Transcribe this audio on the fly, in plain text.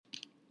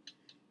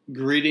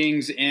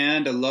Greetings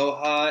and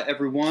aloha,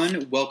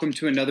 everyone. Welcome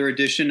to another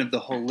edition of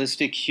the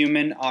Holistic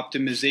Human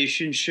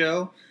Optimization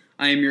Show.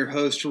 I am your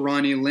host,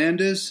 Ronnie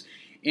Landis,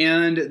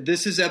 and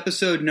this is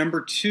episode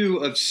number 2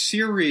 of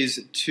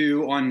Series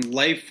 2 on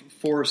Life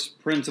Force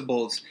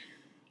Principles.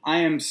 I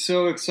am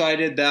so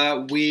excited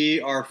that we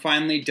are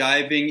finally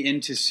diving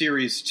into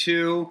Series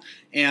 2,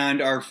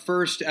 and our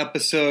first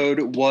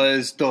episode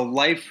was the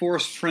Life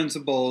Force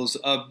Principles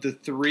of the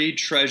Three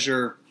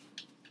Treasure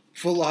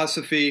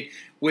philosophy,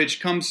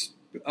 which comes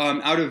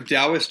out of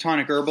Taoist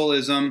tonic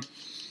herbalism,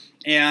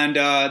 and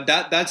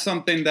that's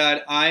something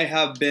that I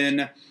have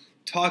been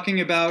talking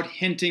about,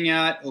 hinting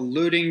at,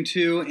 alluding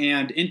to,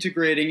 and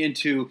integrating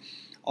into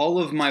all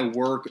of my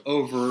work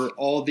over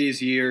all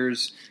these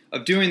years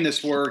of doing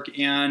this work,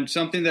 and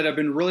something that I've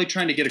been really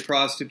trying to get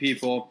across to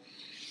people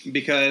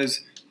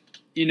because,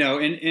 and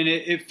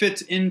it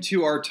fits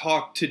into our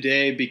talk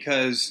today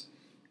because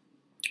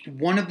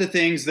one of the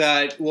things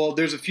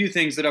there's a few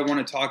things that I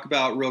want to talk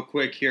about real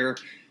quick here.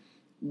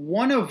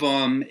 One of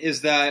them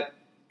is that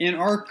in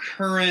our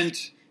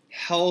current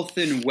health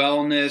and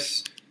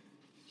wellness,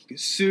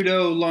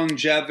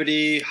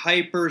 pseudo-longevity,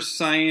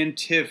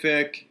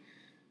 hyper-scientific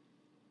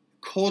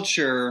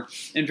culture,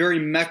 and very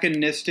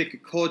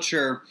mechanistic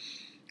culture,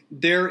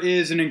 there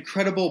is an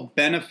incredible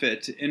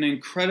benefit, an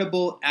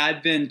incredible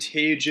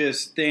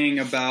advantageous thing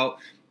about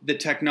the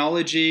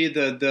technology,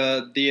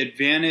 the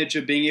advantage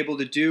of being able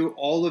to do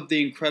all of the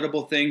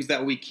incredible things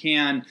that we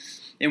can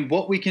and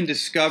what we can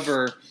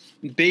discover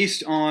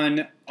based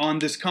on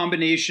this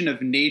combination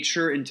of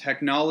nature and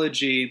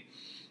technology.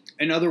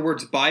 In other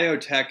words,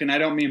 biotech, and I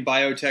don't mean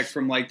biotech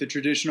from like the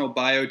traditional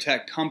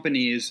biotech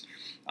companies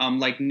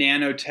like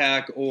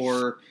nanotech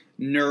or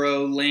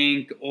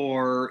Neuralink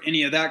or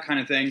any of that kind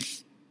of thing,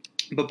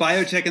 but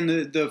biotech in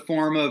the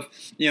form of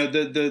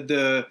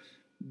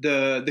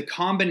the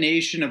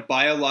combination of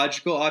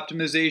biological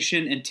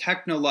optimization and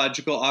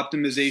technological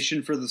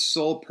optimization for the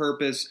sole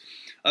purpose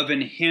of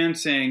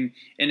enhancing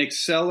and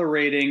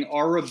accelerating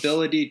our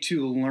ability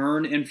to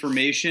learn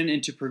information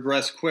and to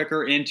progress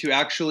quicker and to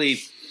actually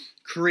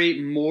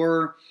create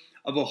more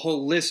of a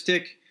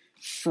holistic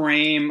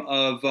frame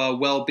of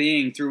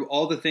well-being through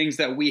all the things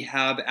that we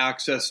have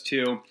access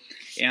to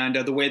and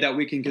the way that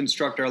we can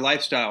construct our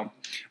lifestyle.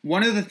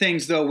 One of the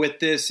things, though, with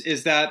this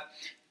is that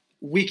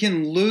we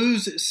can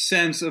lose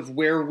sense of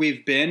where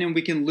we've been, and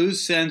we can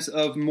lose sense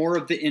of more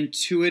of the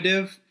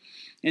intuitive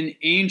and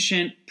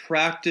ancient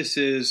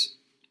practices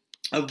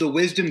of the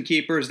wisdom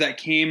keepers that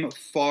came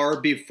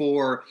far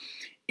before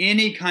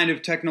any kind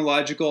of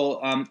technological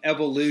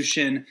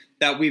evolution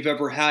that we've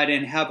ever had,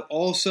 and have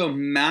also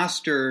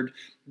mastered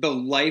the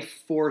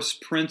life force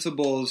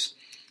principles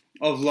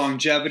of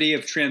longevity,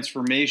 of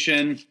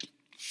transformation,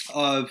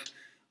 of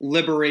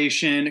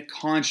liberation,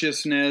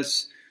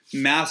 consciousness,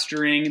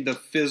 mastering the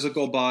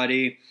physical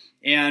body,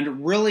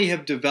 and really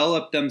have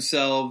developed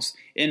themselves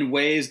in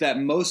ways that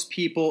most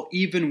people,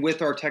 even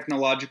with our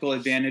technological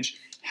advantage,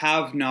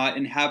 have not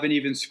and haven't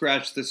even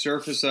scratched the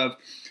surface of.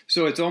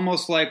 So it's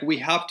almost like we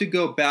have to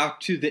go back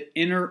to the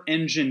inner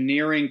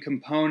engineering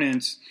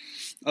components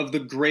of the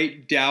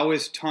great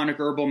Taoist tonic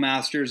herbal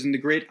masters and the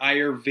great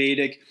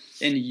Ayurvedic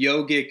and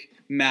yogic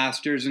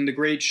masters and the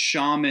great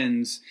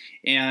shamans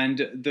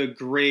and the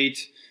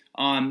great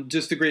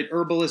the great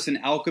herbalists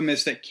and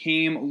alchemists that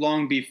came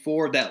long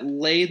before, that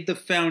laid the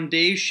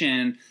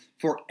foundation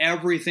for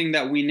everything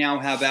that we now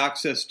have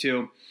access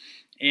to.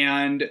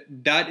 And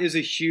that is a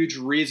huge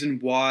reason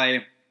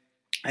why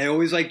I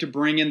always like to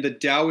bring in the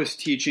Taoist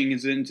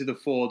teachings into the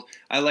fold.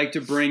 I like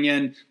to bring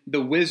in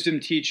the wisdom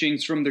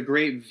teachings from the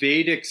great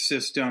Vedic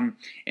system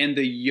and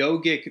the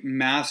yogic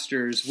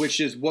masters, which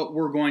is what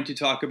we're going to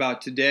talk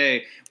about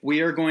today.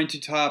 We're going to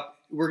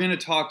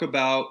talk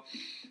about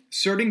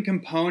certain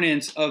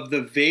components of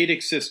the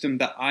Vedic system,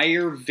 the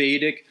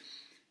Ayurvedic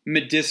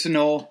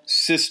medicinal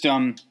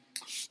system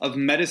of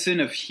medicine,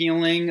 of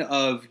healing,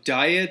 of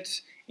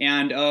diet,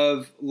 and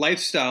of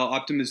lifestyle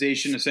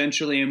optimization,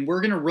 essentially. And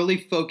we're going to really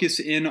focus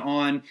in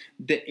on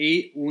the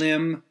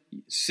 8-limb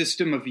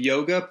system of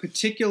yoga,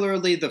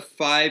 particularly the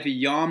 5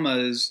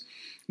 yamas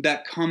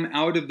that come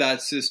out of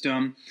that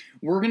system.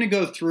 We're going to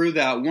go through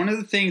that. One of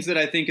the things that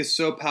I think is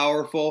so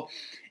powerful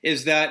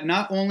is that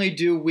not only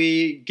do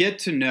we get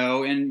to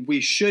know, and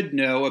we should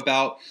know,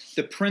 about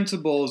the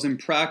principles and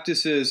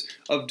practices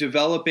of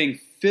developing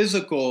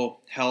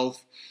physical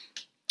health,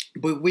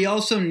 but we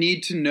also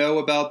need to know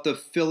about the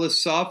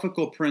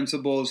philosophical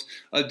principles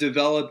of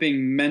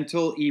developing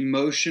mental,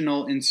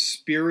 emotional, and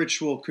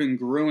spiritual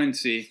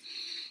congruency.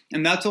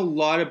 And that's a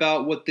lot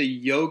about what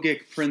the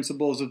yogic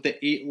principles of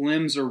the 8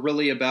 limbs are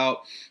really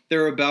about.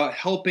 They're about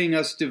helping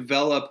us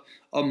develop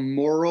a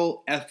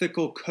moral,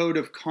 ethical code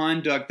of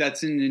conduct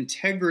that's in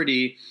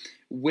integrity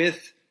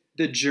with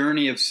the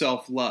journey of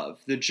self-love,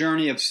 the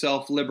journey of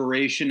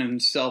self-liberation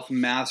and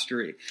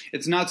self-mastery.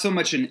 It's not so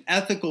much an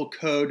ethical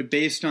code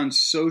based on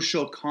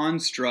social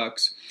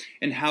constructs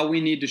and how we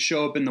need to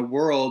show up in the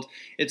world.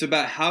 It's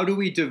about how do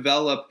we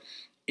develop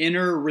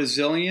inner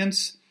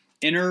resilience,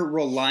 inner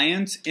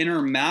reliance,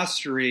 inner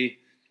mastery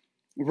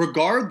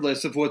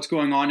regardless of what's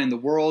going on in the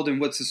world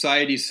and what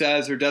society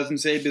says or doesn't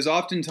say, because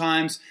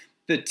oftentimes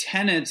the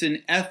tenets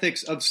and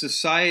ethics of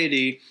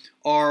society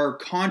are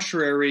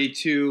contrary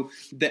to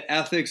the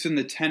ethics and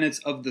the tenets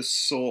of the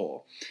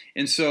soul.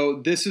 And so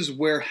this is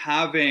where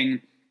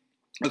having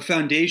a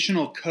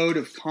foundational code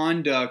of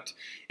conduct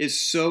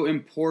is so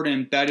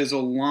important, that is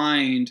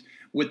aligned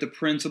with the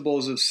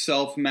principles of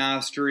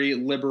self-mastery,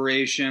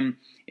 liberation,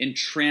 and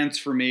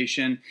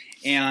transformation.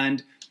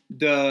 And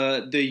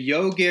the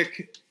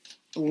yogic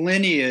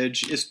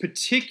lineage is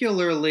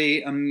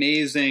particularly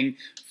amazing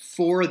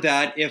for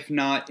that, if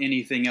not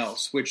anything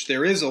else, which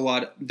there is a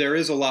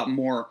lot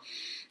more.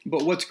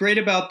 But what's great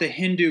about the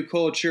Hindu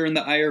culture and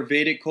the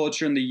Ayurvedic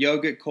culture and the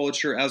yogic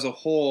culture as a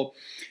whole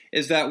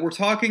is that we're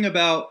talking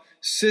about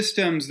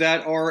systems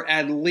that are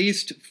at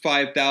least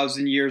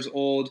 5,000 years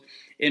old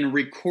in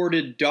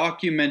recorded,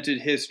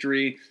 documented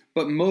history,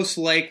 but most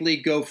likely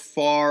go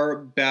far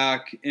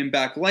back,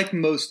 like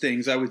most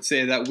things. I would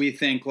say that we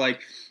think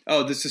like,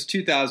 oh, this is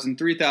 2,000,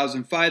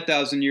 3,000,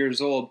 5,000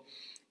 years old.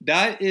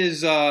 That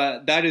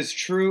is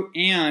true,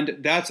 and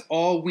that's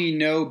all we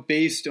know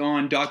based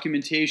on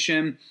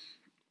documentation,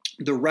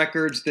 the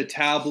records, the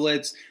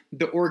tablets,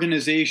 the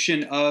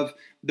organization of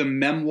the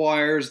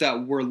memoirs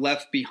that were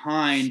left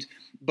behind.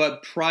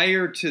 But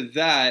prior to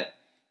that,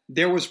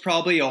 there was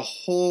probably a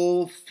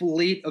whole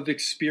fleet of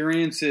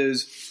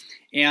experiences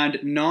and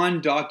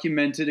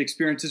non-documented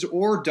experiences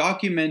or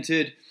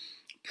documented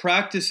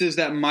practices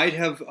that might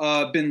have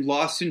been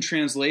lost in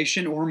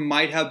translation or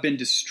might have been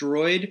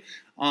destroyed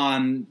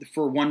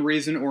for one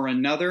reason or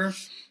another.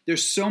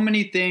 There's so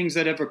many things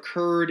that have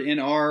occurred in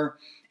our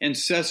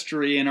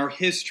ancestry and our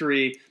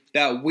history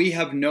that we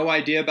have no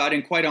idea about,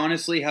 and quite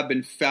honestly have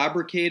been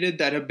fabricated,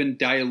 that have been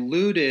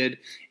diluted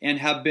and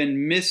have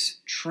been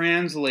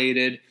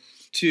mistranslated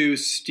to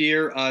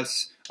steer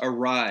us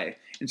awry.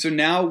 And so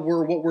now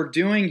what we're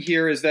doing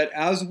here is that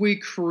as we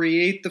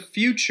create the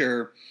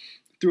future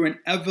through an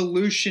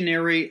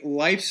evolutionary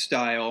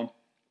lifestyle,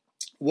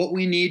 what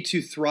we need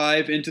to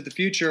thrive into the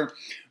future,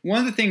 one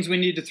of the things we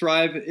need to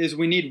thrive is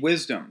we need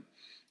wisdom.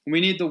 We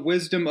need the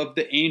wisdom of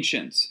the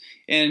ancients.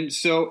 And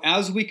so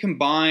as we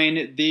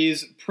combine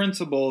these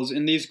principles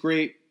and these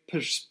great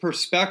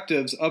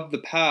perspectives of the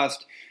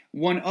past,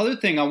 one other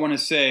thing I want to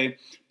say,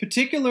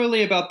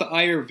 particularly about the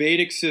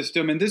Ayurvedic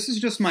system, and this is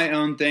just my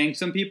own thing.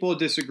 Some people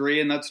disagree,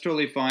 and that's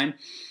totally fine.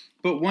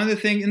 But one of the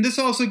things, and this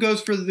also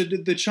goes for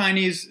the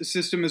Chinese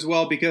system as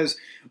well, because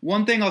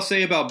one thing I'll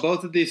say about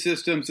both of these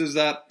systems is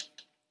that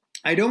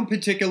I don't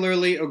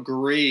particularly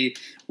agree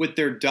with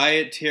their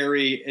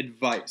dietary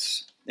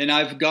advice. And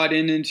I've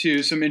gotten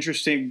into some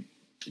interesting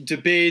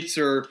debates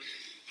or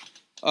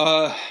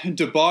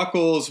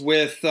debacles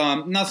with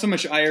not so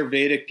much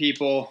Ayurvedic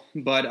people,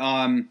 but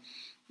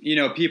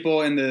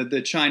people in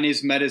the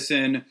Chinese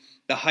medicine,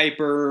 the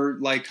hyper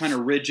kind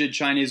of rigid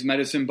Chinese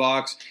medicine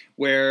box,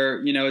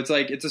 where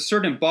it's a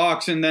certain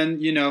box, and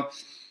then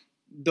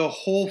the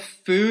whole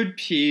food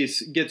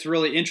piece gets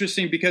really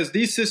interesting because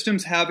these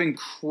systems have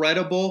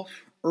incredible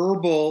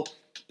herbal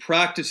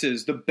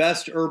practices, the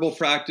best herbal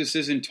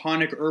practices and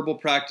tonic herbal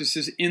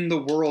practices in the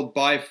world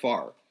by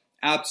far.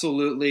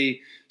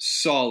 Absolutely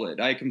solid.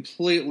 I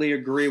completely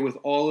agree with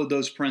all of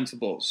those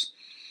principles.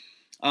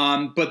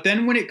 But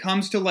then when it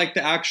comes to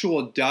the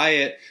actual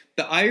diet,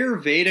 the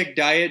Ayurvedic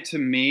diet to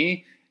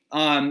me,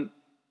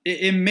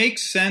 it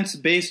makes sense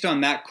based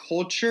on that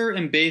culture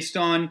and based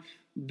on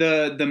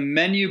the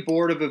menu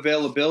board of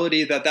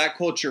availability that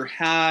culture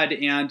had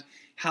and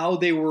how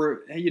they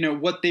were,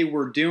 what they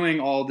were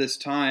doing all this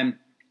time.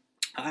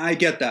 I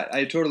get that.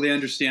 I totally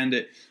understand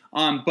it.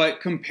 But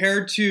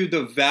compared to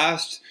the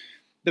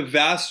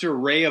vast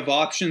array of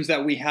options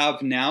that we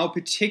have now,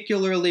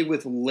 particularly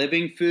with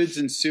living foods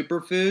and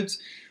superfoods,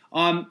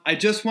 I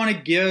just want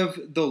to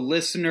give the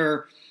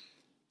listener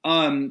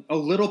a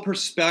little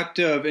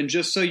perspective, and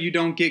just so you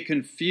don't get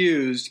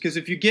confused, because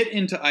if you get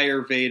into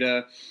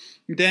Ayurveda,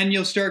 then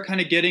you'll start kind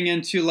of getting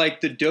into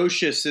the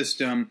dosha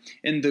system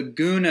and the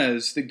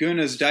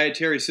gunas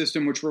dietary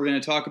system, which we're going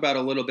to talk about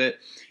a little bit.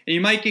 And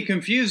you might get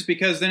confused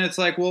because then it's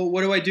well,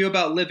 what do I do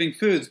about living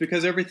foods?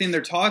 Because everything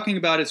they're talking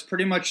about is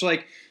pretty much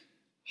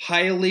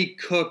highly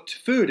cooked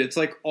food. It's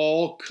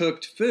all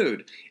cooked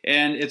food.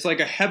 And it's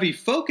a heavy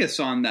focus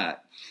on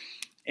that.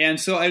 And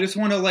so I just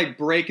want to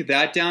break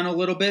that down a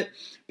little bit,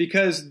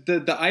 because the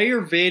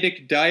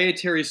Ayurvedic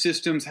dietary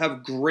systems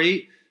have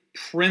great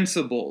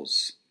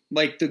principles.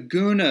 The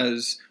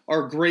gunas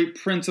are great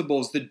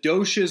principles. The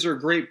doshas are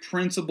great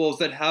principles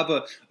that have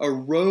a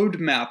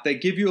roadmap that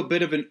give you a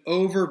bit of an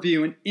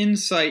overview and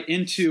insight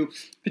into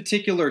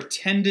particular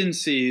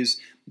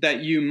tendencies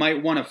that you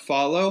might want to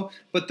follow.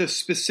 But the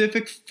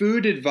specific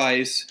food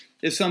advice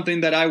is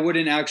something that I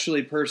wouldn't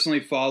actually personally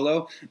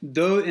follow,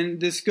 though,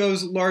 and this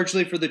goes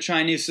largely for the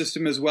Chinese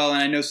system as well.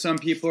 And I know some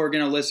people are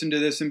going to listen to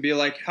this and be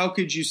like, how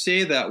could you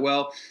say that?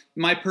 Well,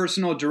 my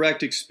personal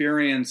direct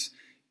experience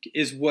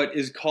is what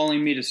is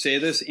calling me to say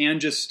this, and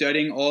just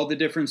studying all the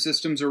different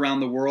systems around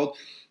the world.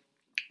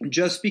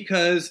 Just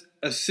because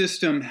a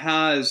system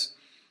has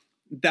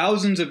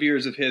thousands of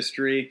years of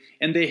history,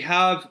 and they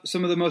have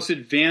some of the most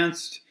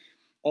advanced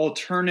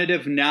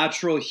alternative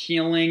natural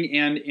healing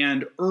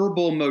and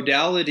herbal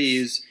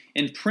modalities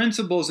and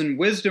principles and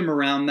wisdom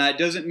around that.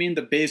 Doesn't mean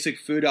the basic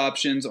food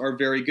options are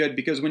very good,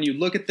 because when you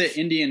look at the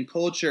Indian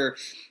culture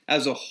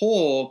as a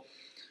whole,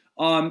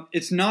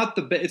 it's not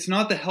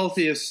the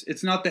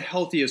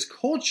healthiest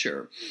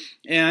culture,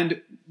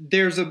 and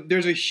there's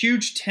a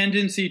huge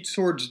tendency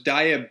towards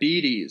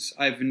diabetes,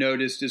 I've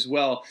noticed as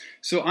well.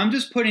 So I'm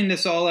just putting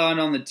this all out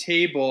on the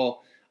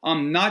table,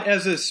 not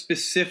as a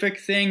specific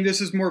thing.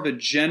 This is more of a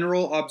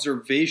general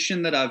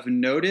observation that I've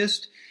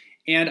noticed,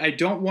 and I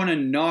don't want to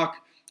knock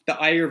the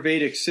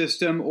Ayurvedic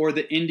system or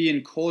the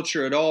Indian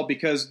culture at all,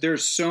 because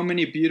there's so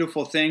many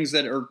beautiful things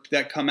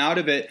that come out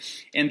of it,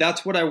 and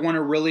that's what I want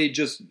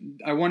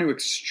to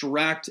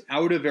extract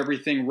out of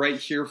everything right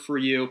here for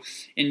you.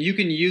 And you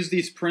can use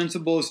these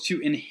principles to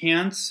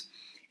enhance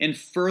and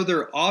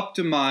further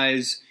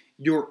optimize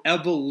your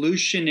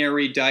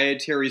evolutionary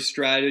dietary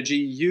strategy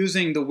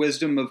using the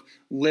wisdom of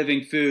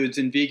living foods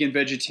and vegan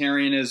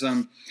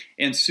vegetarianism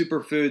and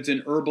superfoods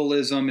and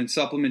herbalism and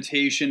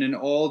supplementation and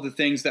all the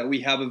things that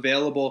we have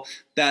available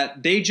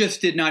that they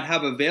just did not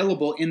have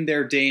available in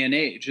their day and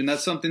age. And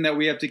that's something that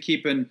we have to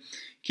keep in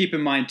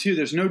mind too.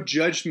 There's no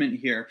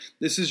judgment here.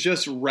 This is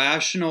just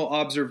rational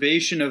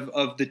observation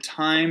of the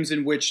times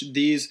in which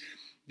these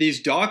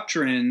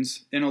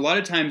doctrines, and a lot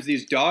of times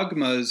these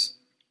dogmas,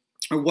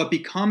 or what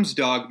becomes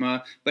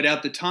dogma, but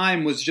at the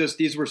time was just,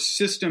 these were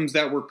systems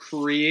that were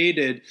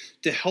created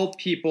to help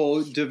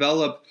people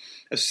develop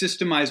a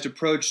systemized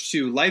approach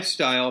to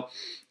lifestyle.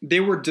 They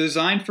were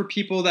designed for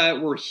people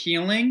that were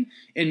healing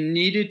and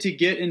needed to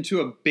get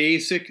into a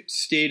basic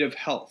state of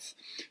health.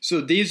 So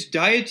these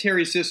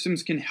dietary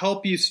systems can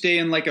help you stay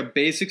in like a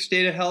basic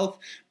state of health,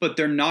 but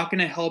they're not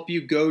going to help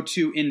you go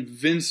to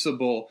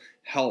invincible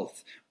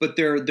health. But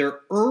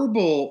their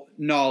herbal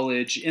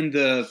knowledge and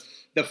the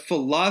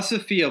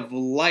philosophy of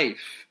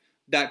life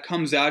that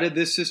comes out of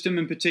this system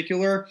in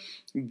particular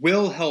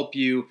will help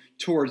you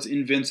towards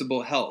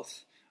invincible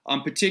health.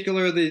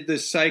 Particularly the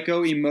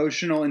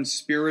psycho-emotional and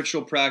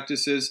spiritual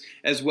practices,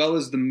 as well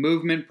as the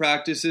movement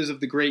practices of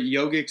the great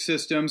yogic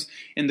systems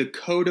and the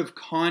code of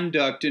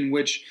conduct in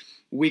which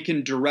we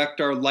can direct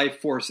our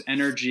life force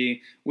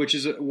energy, which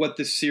is what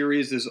this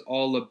series is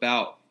all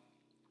about.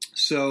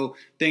 So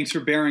thanks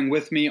for bearing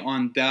with me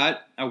on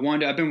that. I've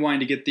been wanting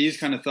to get these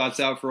kind of thoughts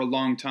out for a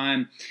long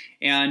time.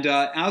 And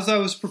as I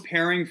was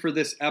preparing for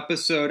this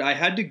episode, I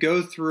had to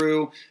go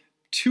through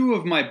two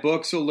of my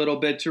books a little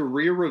bit to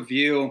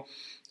re-review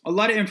a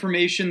lot of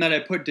information that I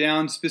put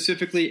down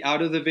specifically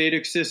out of the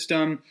Vedic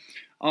system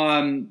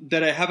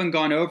that I haven't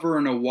gone over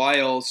in a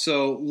while.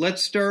 So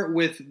let's start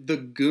with the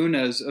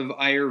gunas of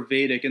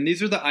Ayurvedic. And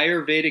these are the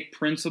Ayurvedic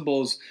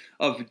principles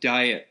of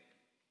diet.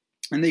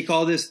 And they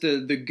call this the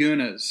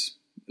gunas.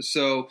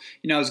 So,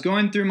 I was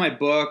going through my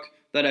book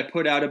that I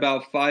put out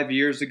about 5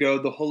 years ago,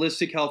 the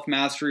Holistic Health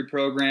Mastery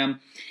Program,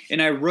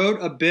 and I wrote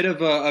a bit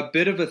of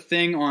a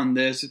thing on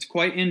this. It's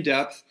quite in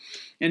depth,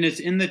 and it's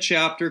in the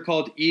chapter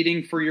called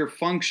Eating for Your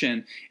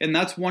Function. And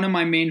that's one of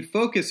my main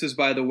focuses,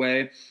 by the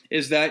way,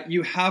 is that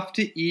you have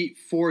to eat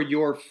for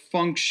your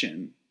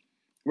function.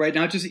 Right?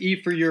 Not just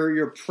eat for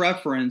your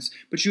preference,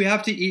 but you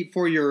have to eat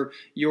for your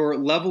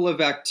level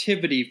of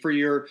activity, for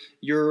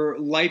your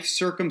life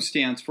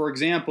circumstance. For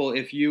example,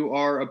 if you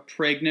are a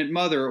pregnant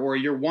mother, or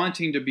you're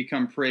wanting to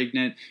become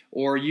pregnant,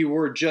 or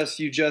you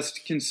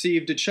just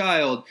conceived a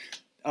child,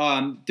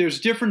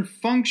 there's different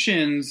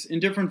functions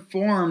and different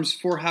forms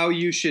for how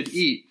you should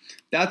eat.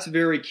 That's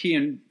very key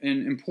and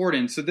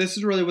important. So this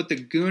is really what the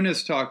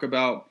gunas talk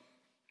about.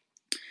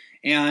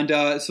 And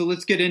so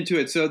let's get into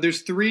it. So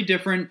there's 3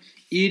 different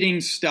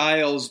eating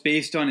styles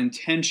based on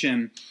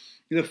intention.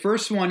 The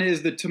first one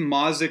is the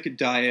Tamasic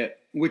diet,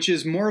 which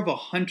is more of a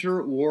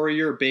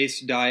hunter-warrior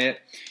based diet,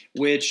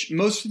 which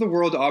most of the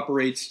world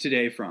operates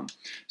today from.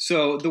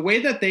 So the way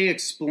that they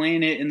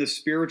explain it in the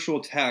spiritual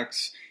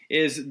texts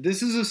is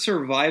this is a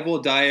survival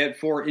diet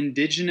for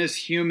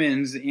indigenous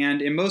humans, and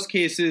in most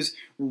cases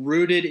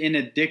rooted in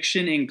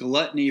addiction and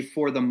gluttony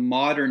for the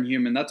modern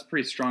human. That's a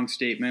pretty strong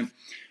statement.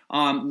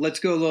 Let's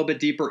go a little bit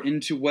deeper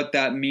into what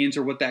that means,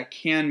 or what that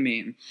can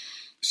mean.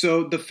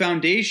 So the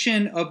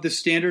foundation of the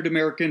standard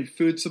American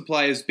food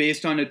supply is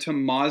based on a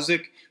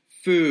Tamasic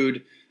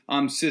food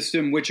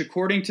system, which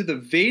according to the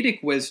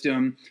Vedic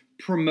wisdom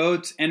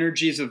promotes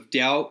energies of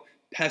doubt,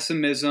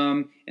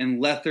 pessimism,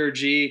 and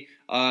lethargy.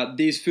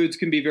 These foods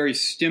can be very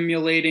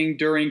stimulating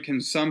during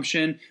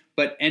consumption,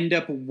 but end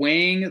up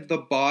weighing the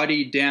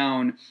body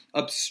down,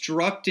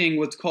 obstructing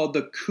what's called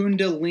the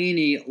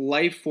Kundalini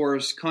life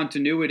force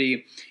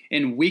continuity,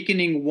 and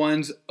weakening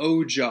one's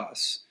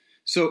ojas.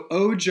 So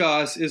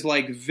ojas is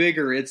like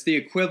vigor. It's the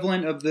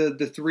equivalent of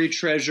the 3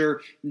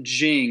 treasure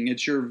jing.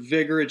 It's your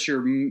vigor, it's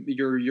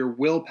your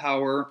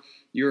willpower,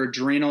 your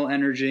adrenal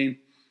energy.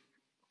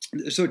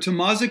 So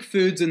Tamasic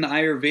foods in the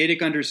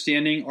Ayurvedic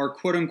understanding are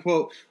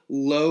quote-unquote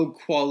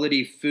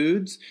low-quality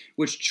foods,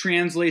 which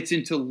translates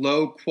into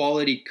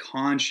low-quality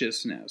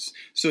consciousness.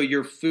 So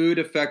your food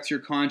affects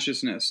your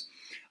consciousness.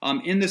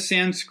 In the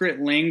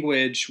Sanskrit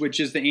language, which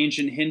is the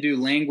ancient Hindu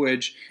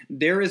language,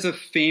 there is a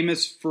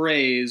famous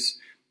phrase,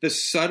 the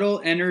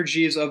subtle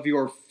energies of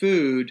your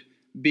food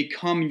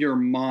become your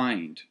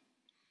mind.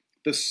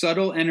 The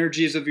subtle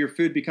energies of your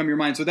food become your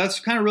mind. So that's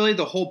kind of really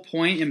the whole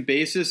point and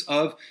basis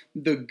of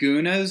the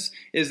gunas,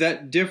 is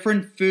that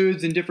different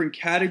foods and different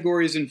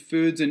categories in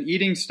foods and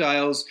eating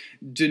styles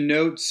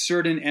denote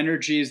certain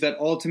energies that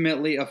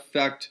ultimately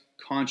affect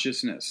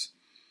consciousness.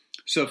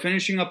 So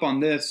finishing up on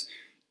this,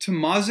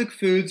 tamasic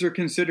foods are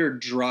considered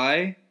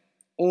dry,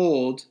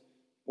 old,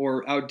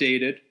 or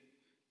outdated,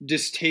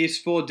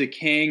 distasteful,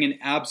 decaying, and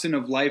absent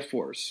of life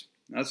force.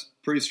 That's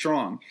pretty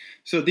strong.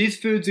 So these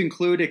foods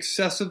include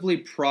excessively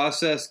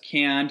processed,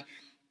 canned,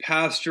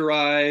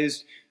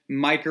 pasteurized,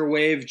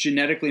 microwave,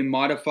 genetically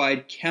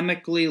modified,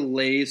 chemically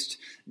laced,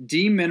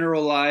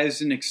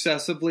 demineralized, and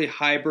excessively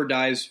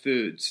hybridized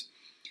foods.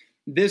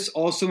 This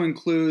also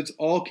includes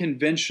all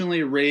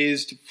conventionally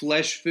raised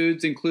flesh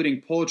foods,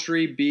 including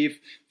poultry, beef,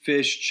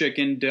 fish,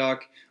 chicken,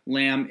 duck,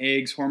 lamb,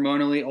 eggs,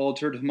 hormonally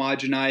altered,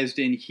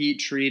 homogenized, and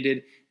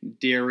heat-treated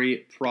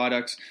dairy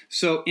products.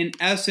 So in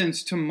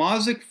essence,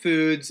 tamasic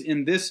foods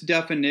in this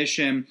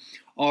definition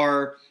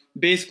are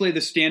basically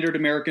the standard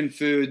American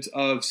foods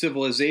of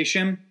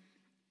civilization.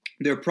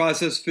 They're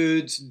processed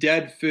foods,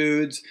 dead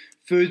foods,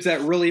 foods that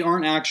really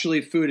aren't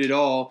actually food at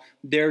all.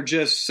 They're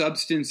just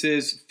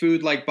substances,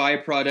 food-like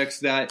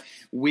byproducts that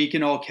we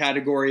can all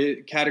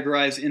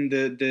categorize in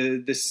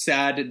the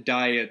SAD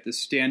diet, the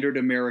standard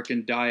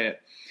American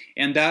diet.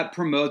 And that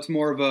promotes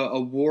more of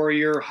a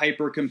warrior,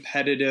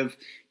 hyper-competitive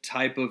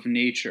type of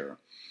nature.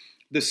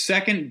 The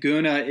second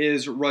guna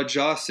is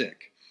rajasic.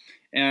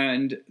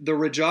 And the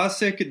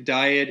rajasic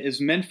diet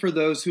is meant for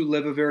those who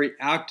live a very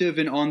active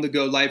and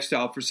on-the-go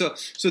lifestyle.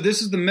 So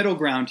this is the middle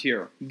ground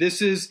here.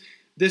 This is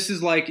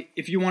like,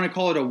 if you want to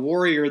call it a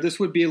warrior, this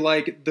would be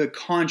like the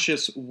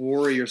conscious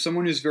warrior,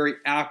 someone who's very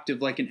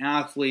active, like an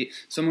athlete,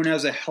 someone who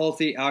has a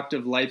healthy,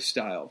 active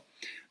lifestyle.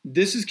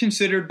 This is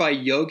considered by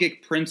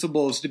yogic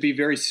principles to be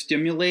very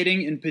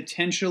stimulating and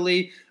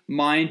potentially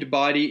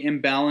mind-body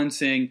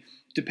imbalancing,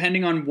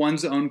 depending on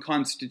one's own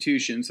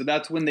constitution. So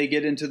that's when they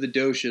get into the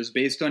doshas,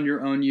 based on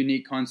your own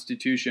unique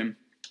constitution.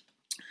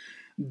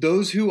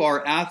 Those who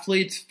are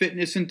athletes,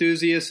 fitness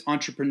enthusiasts,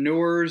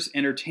 entrepreneurs,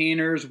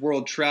 entertainers,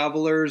 world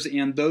travelers,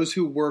 and those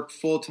who work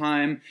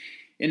full-time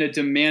in a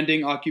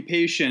demanding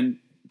occupation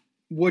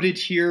would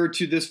adhere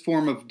to this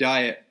form of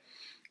diet.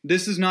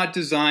 This is not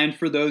designed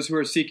for those who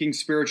are seeking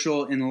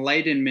spiritual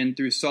enlightenment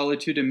through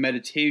solitude and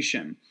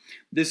meditation.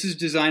 This is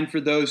designed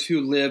for those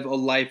who live a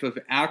life of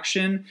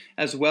action,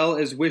 as well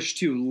as wish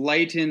to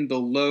lighten the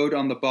load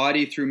on the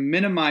body through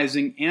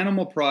minimizing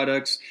animal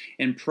products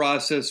and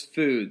processed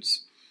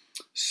foods.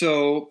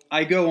 So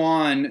I go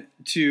on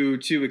to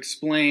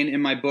explain in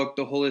my book,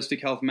 The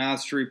Holistic Health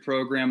Mastery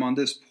Program, on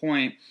this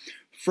point.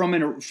 From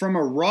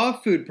a raw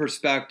food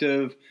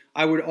perspective,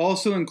 I would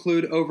also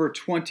include over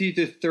 20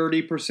 to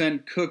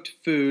 30% cooked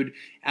food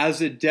as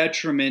a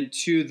detriment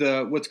to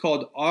the what's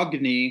called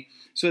Agni.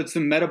 So it's the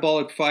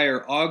metabolic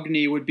fire.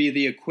 Agni would be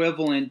the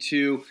equivalent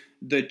to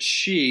the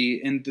Chi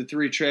in the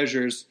three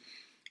treasures.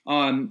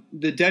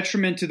 The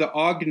detriment to the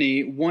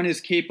Agni, one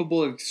is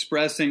capable of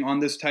expressing on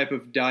this type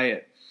of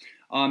diet.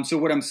 So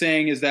what I'm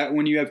saying is that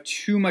when you have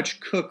too much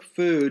cooked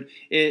food,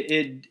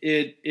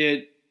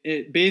 it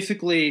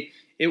basically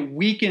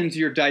weakens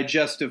your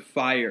digestive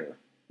fire,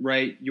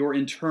 right? Your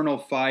internal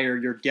fire,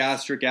 your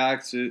gastric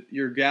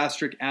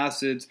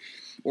acids,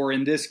 or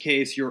in this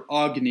case, your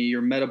Agni,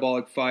 your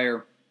metabolic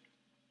fire.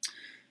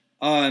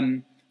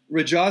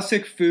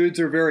 Rajasic foods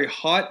are very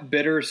hot,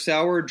 bitter,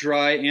 sour,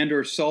 dry, and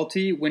or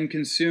salty when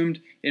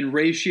consumed in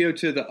ratio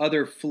to the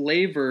other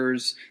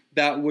flavors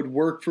that would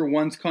work for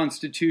one's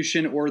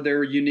constitution or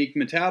their unique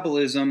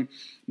metabolism.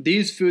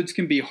 These foods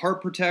can be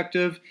heart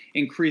protective,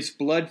 increase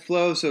blood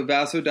flow, so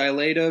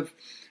vasodilative,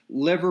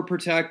 liver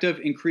protective,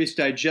 increased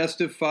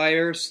digestive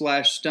fire /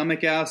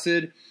 stomach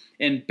acid,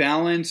 and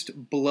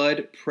balanced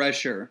blood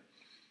pressure.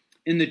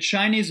 In the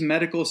Chinese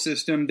medical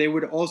system, they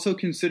would also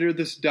consider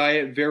this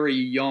diet very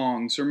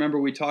yang. So remember,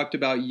 we talked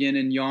about yin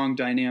and yang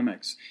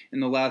dynamics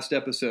in the last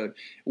episode,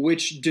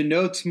 which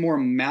denotes more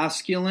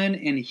masculine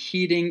and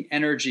heating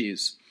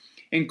energies,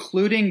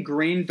 including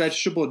green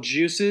vegetable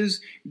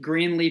juices,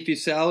 green leafy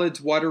salads,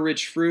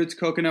 water-rich fruits,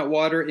 coconut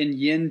water, and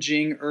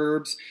yin-jing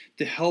herbs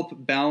to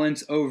help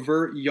balance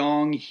overt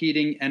yang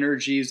heating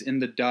energies in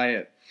the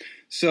diet.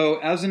 So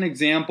as an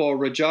example,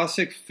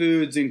 rajasic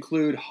foods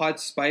include hot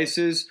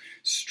spices,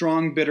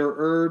 strong bitter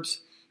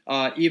herbs,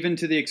 even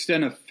to the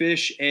extent of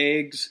fish,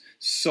 eggs,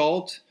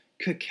 salt,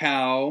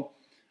 cacao,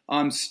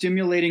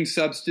 stimulating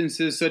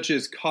substances such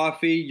as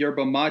coffee,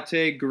 yerba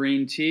mate,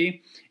 green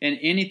tea, and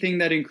anything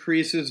that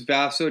increases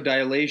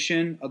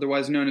vasodilation,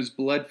 otherwise known as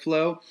blood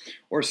flow,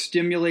 or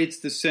stimulates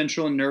the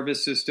central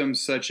nervous system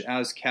such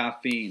as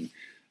caffeine.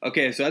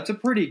 Okay, so that's a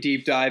pretty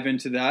deep dive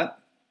into that.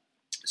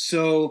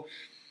 So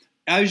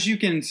as you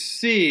can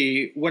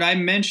see, what I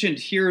mentioned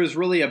here is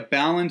really a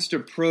balanced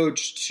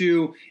approach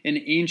to an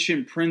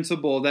ancient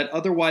principle that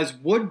otherwise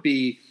would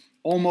be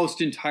almost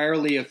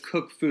entirely a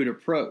cooked food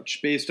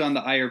approach based on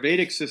the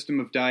Ayurvedic system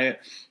of diet.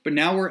 But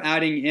now we're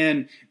adding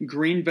in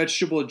green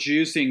vegetable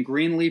juicing,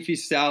 green leafy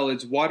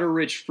salads,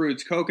 water-rich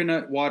fruits,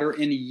 coconut water,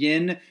 and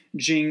yin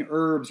jing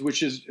herbs,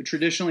 which is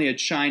traditionally a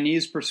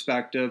Chinese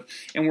perspective.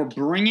 And we're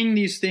bringing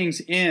these things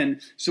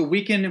in so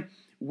we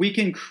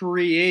can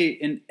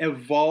create an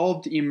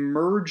evolved,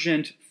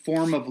 emergent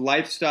form of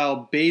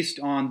lifestyle based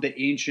on the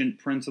ancient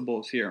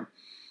principles here.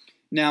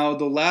 Now,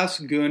 the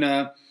last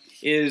guna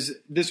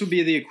this would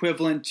be the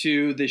equivalent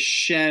to the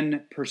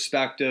Shen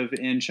perspective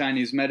in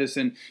Chinese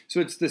medicine.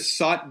 So it's the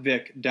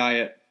Sattvic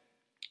diet.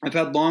 I've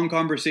had long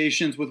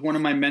conversations with one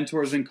of my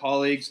mentors and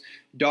colleagues,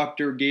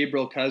 Dr.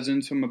 Gabriel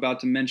Cousins, who I'm about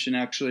to mention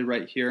actually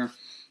right here.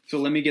 So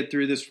let me get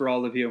through this for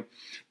all of you.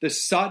 The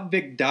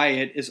Sattvic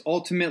diet is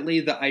ultimately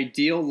the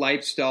ideal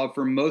lifestyle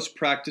for most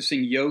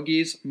practicing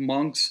yogis,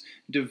 monks,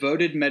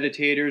 devoted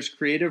meditators,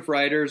 creative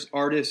writers,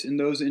 artists, and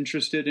those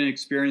interested in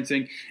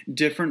experiencing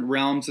different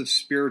realms of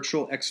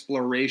spiritual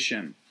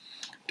exploration.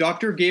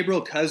 Dr.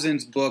 Gabriel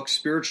Cousins' book,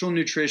 Spiritual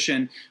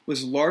Nutrition,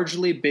 was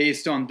largely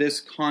based on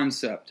this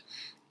concept: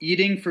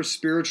 eating for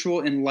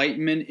spiritual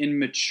enlightenment and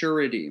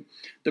maturity.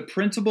 The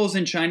principles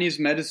in Chinese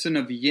medicine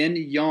of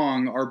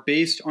yin-yang are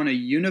based on a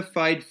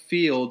unified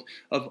field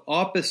of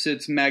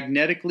opposites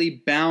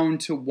magnetically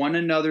bound to one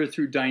another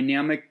through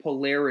dynamic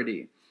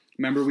polarity.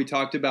 Remember, we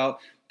talked about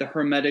the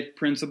Hermetic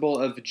principle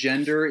of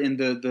gender in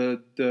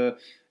the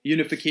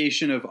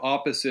unification of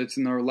opposites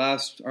in our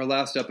last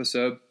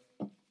episode.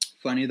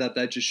 Funny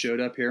that just showed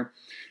up here.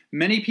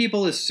 Many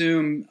people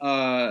assume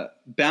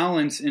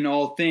balance in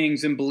all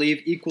things and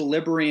believe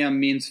equilibrium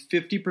means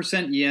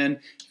 50% yin,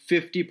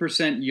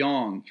 50%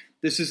 yang.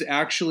 This is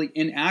actually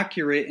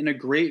inaccurate and a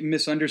great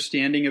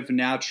misunderstanding of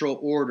natural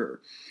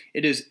order.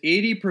 It is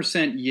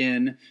 80%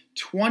 yin,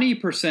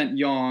 20%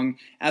 yang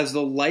as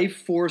the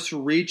life force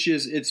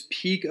reaches its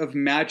peak of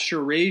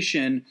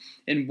maturation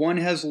and one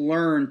has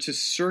learned to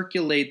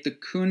circulate the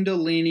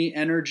kundalini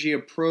energy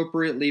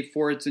appropriately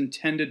for its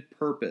intended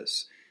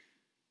purpose.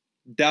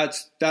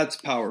 That's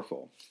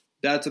powerful.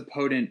 That's a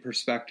potent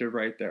perspective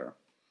right there.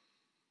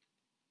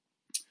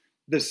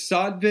 The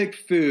Sattvic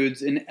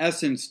foods, in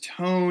essence,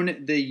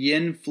 tone the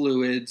yin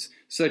fluids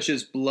such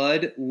as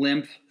blood,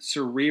 lymph,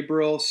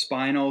 cerebral,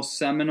 spinal,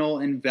 seminal,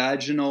 and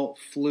vaginal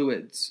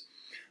fluids.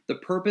 The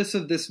purpose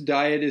of this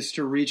diet is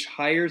to reach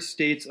higher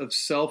states of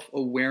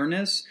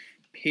self-awareness,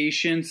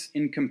 patience,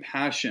 and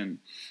compassion.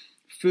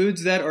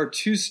 Foods that are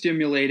too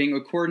stimulating,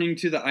 according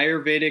to the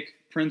Ayurvedic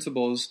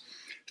principles,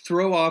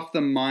 throw off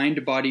the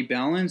mind-body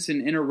balance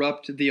and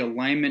interrupt the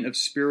alignment of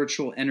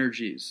spiritual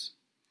energies.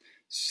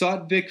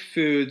 Sattvic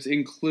foods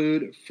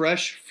include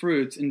fresh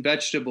fruits and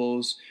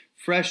vegetables,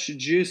 fresh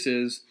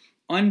juices,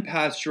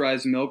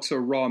 unpasteurized milk, so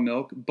raw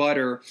milk,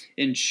 butter,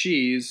 and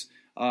cheese,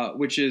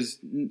 which is,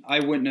 I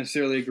wouldn't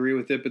necessarily agree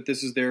with it, but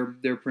this is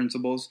their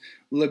principles.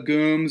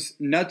 Legumes,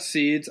 nut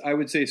seeds, I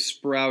would say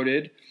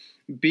sprouted,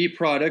 bee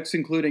products,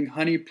 including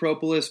honey,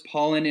 propolis,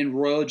 pollen, and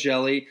royal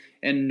jelly,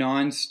 and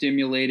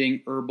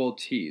non-stimulating herbal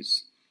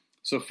teas.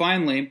 So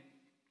finally,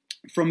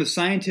 from a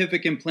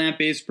scientific and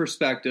plant-based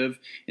perspective,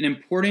 an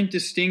important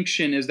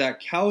distinction is that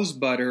cow's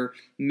butter,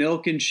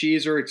 milk, and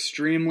cheese are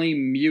extremely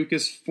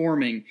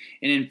mucus-forming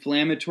and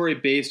inflammatory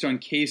based on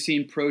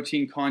casein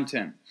protein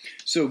content.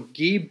 So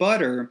ghee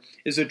butter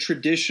is a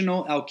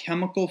traditional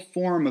alchemical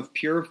form of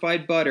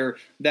purified butter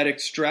that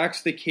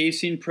extracts the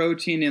casein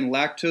protein and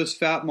lactose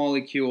fat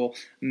molecule,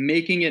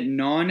 making it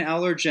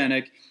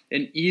non-allergenic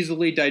and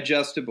easily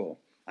digestible.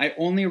 I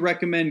only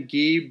recommend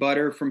ghee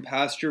butter from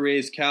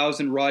pasture-raised cows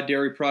and raw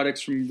dairy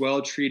products from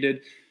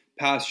well-treated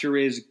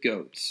pasture-raised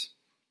goats.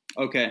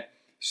 Okay,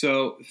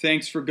 so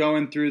thanks for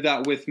going through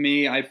that with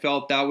me. I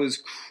felt that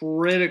was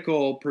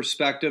critical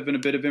perspective and a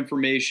bit of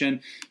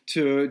information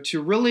to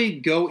really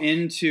go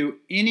into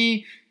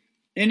any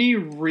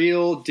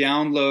real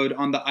download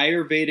on the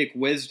Ayurvedic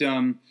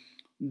wisdom.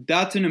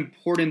 That's an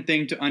important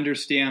thing to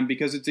understand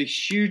because it's a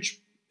huge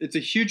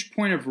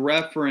point of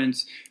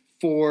reference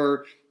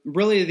for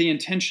really the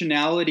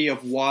intentionality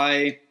of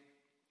why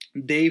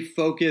they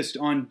focused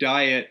on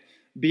diet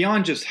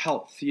beyond just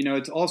health. You know,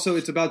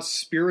 it's about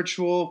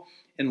spiritual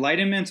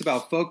enlightenment, it's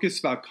about focus,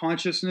 about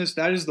consciousness.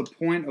 That is the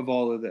point of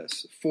all of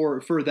this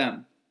for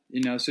them,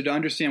 you know, so to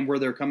understand where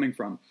they're coming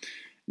from.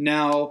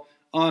 Now,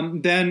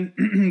 then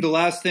the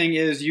last thing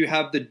is you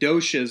have the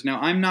doshas.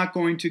 Now, I'm not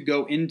going to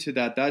go into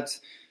that.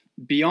 That's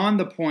beyond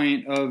the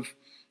point of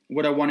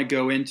what I want to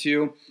go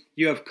into.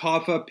 You have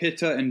kapha,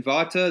 pitta, and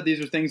vata.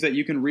 These are things that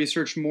you can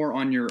research more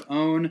on your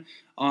own.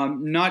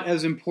 Not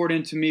as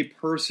important to me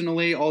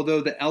personally,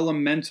 although the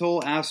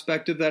elemental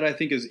aspect of that I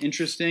think is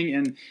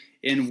interesting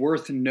and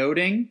worth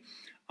noting.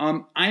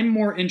 I'm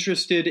more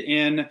interested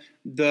in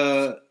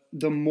the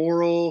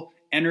moral,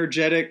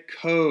 energetic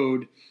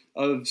code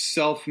of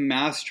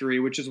self-mastery,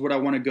 which is what I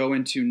want to go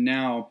into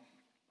now,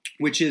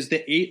 which is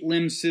the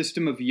 8-limb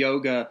system of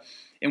yoga.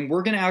 And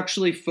we're going to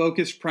actually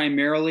focus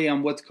primarily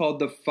on what's called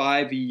the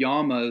 5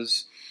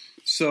 yamas.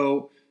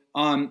 So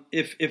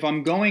if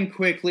I'm going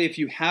quickly, if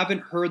you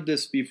haven't heard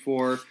this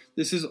before,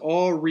 this is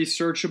all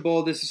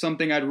researchable. This is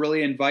something I'd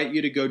really invite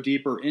you to go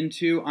deeper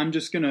into. I'm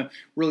just going to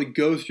really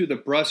go through the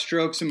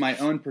brushstrokes in my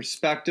own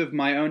perspective,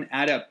 my own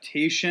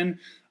adaptation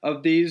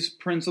of these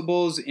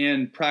principles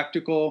in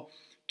practical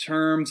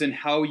terms and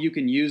how you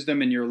can use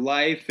them in your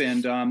life.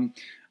 And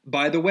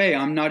by the way,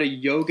 I'm not a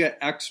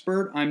yoga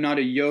expert. I'm not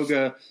a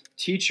yoga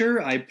teacher.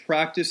 I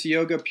practice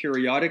yoga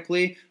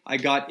periodically. I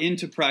got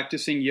into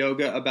practicing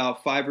yoga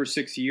about 5 or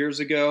 6 years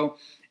ago.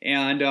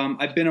 And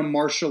I've been a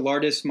martial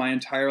artist my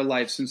entire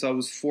life since I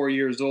was 4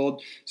 years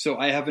old. So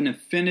I have an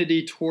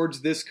affinity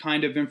towards this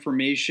kind of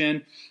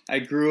information. I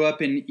grew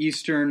up in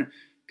Eastern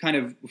kind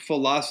of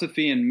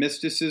philosophy and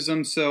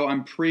mysticism, so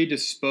I'm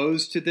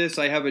predisposed to this.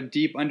 I have a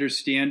deep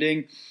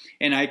understanding,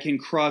 and I can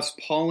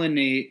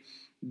cross-pollinate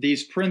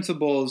these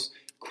principles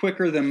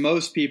quicker than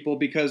most people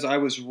because I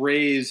was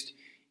raised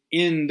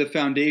in the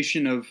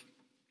foundation of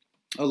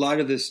a lot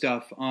of this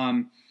stuff.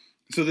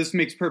 So this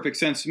makes perfect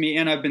sense to me,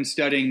 and I've been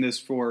studying this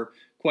for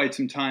quite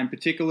some time,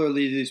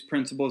 particularly these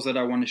principles that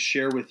I want to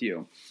share with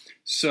you.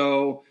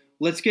 So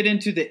let's get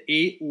into the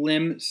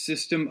 8-limb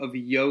system of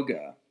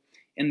yoga.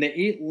 And the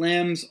 8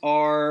 limbs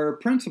are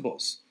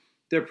principles.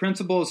 They're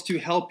principles to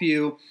help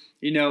you,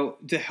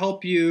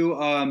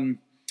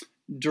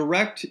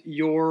 direct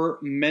your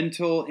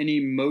mental and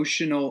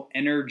emotional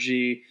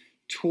energy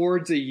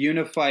towards a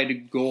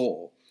unified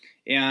goal.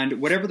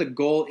 And whatever the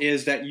goal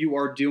is that you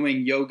are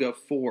doing yoga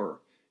for,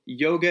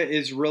 yoga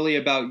is really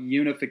about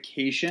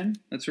unification.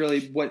 That's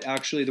really what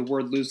actually the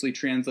word loosely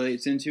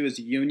translates into, is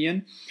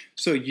union.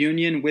 So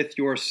union with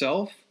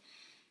yourself.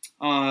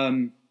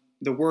 The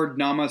word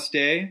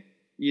namaste,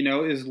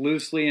 is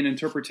loosely an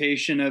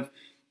interpretation of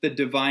the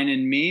divine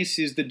in me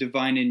sees the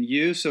divine in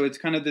you. So it's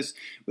kind of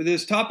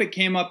this topic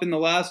came up in the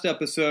last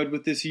episode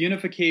with this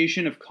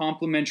unification of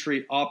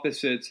complementary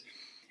opposites.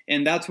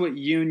 And that's what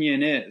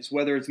union is,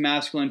 whether it's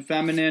masculine,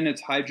 feminine,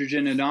 it's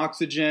hydrogen and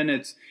oxygen.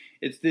 It's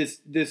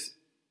this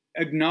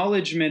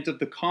acknowledgement of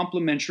the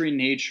complementary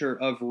nature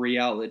of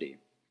reality.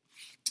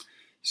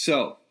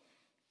 So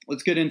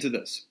let's get into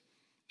this.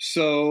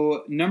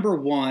 So number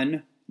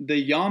 1,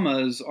 the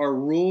yamas are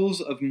rules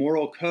of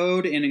moral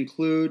code and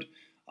include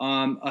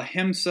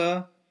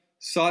ahimsa,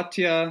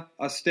 satya,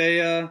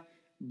 asteya,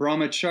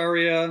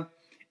 brahmacharya,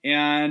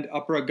 and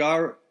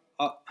aparagara.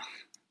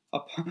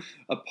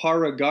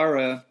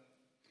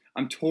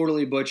 I'm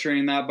totally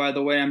butchering that, by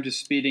the way. I'm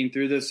just speeding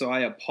through this, so I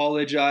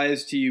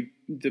apologize to you,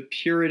 the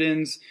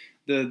Puritans,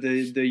 the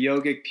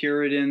yogic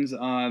Puritans.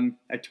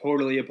 I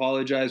totally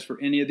apologize for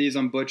any of these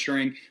I'm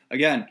butchering.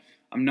 Again,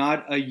 I'm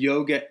not a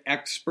yoga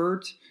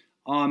expert.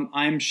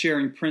 I'm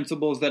sharing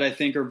principles that I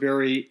think are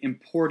very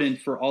important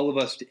for all of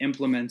us to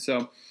implement.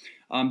 So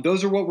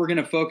those are what we're going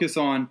to focus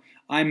on.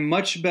 I'm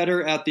much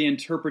better at the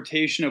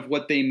interpretation of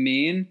what they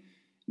mean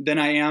than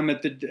I am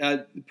at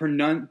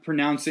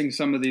pronouncing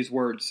some of these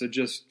words. So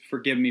just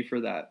forgive me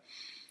for that.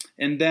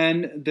 And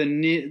then the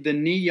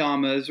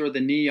niyamas or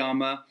the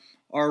niyama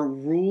are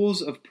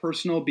rules of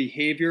personal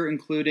behavior,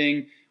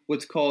 including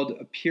what's called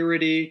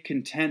purity,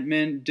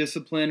 contentment,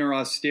 discipline or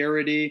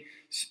austerity,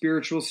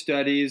 spiritual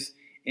studies,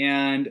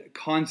 and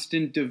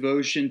constant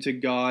devotion to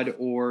God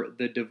or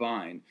the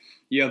divine.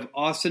 You have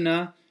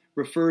asana,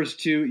 refers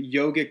to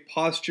yogic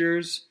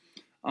postures.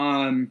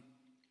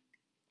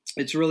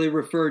 It's really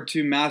referred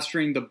to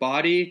mastering the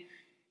body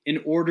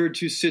in order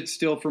to sit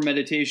still for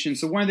meditation.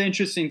 So one of the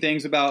interesting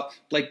things about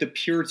like the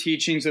pure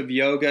teachings of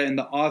yoga and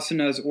the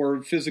asanas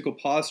or physical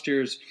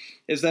postures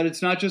is that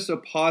it's not just a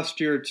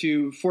posture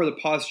for the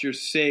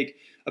posture's sake.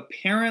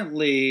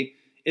 Apparently,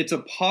 it's a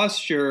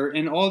posture,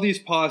 and all these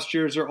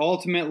postures are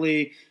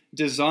ultimately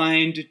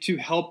designed to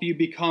help you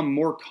become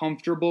more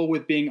comfortable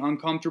with being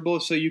uncomfortable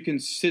so you can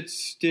sit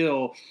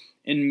still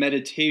in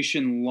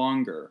meditation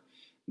longer.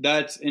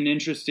 That's an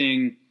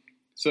interesting,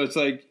 so it's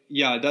like,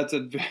 yeah,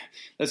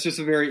 that's just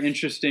a very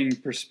interesting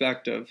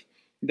perspective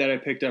that I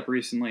picked up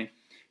recently.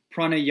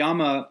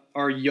 Pranayama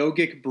are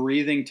yogic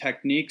breathing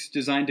techniques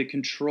designed to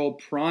control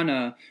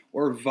prana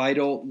or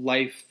vital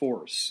life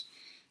force.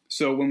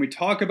 So when we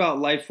talk about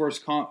life force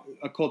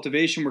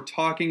cultivation, we're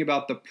talking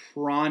about the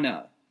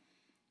prana,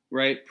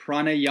 right?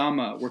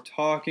 Pranayama. We're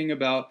talking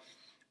about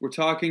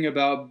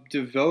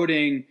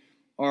devoting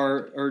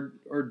or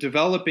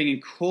developing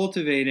and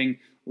cultivating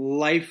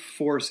life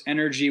force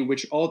energy,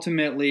 which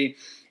ultimately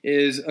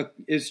is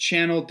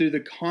channeled through the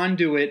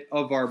conduit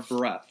of our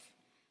breath.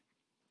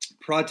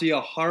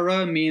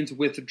 Pratyahara means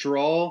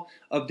withdrawal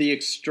of the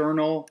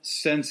external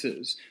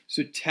senses,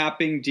 so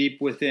tapping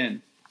deep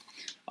within.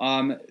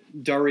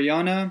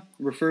 Dharana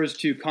refers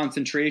to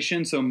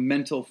concentration, so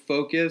mental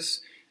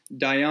focus.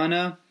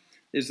 Dhyana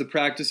is the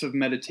practice of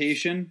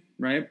meditation,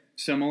 right?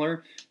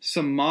 Similar.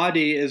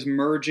 Samadhi is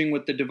merging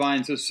with the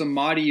divine. So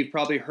samadhi, you've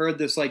probably heard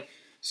this like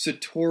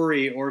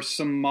satori or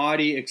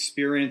samadhi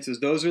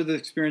experiences. Those are the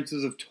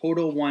experiences of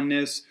total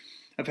oneness.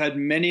 I've had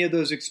many of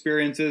those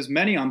experiences,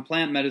 many on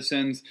plant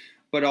medicines,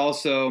 but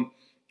also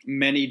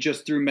many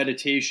just through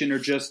meditation or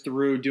just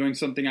through doing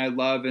something I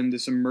love and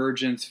this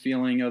emergence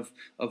feeling of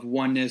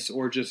oneness,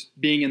 or just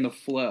being in a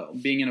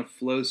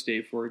flow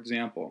state, for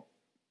example.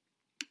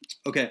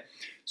 Okay,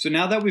 so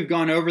now that we've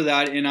gone over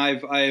that and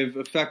I've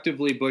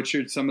effectively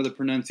butchered some of the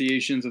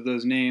pronunciations of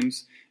those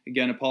names,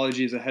 again,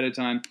 apologies ahead of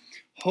time,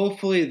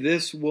 hopefully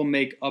this will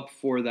make up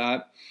for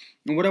that.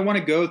 And what I want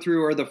to go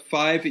through are the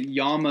 5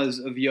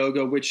 yamas of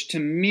yoga, which to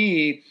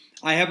me,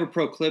 I have a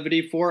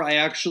proclivity for. I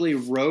actually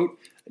wrote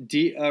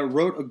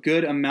a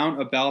good amount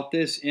about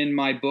this in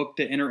my book,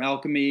 The Inner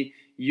Alchemy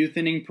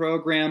Youthening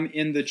Program,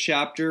 in the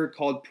chapter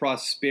called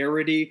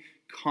Prosperity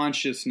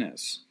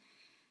Consciousness.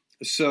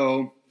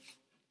 So,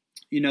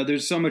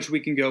 there's so much we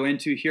can go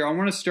into here. I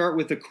want to start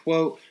with a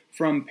quote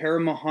from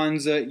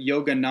Paramahansa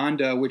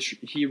Yogananda, which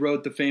he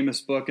wrote the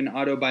famous book, An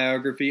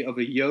Autobiography of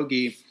a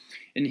Yogi.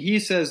 And he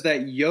says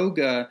that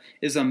yoga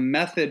is a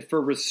method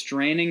for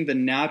restraining the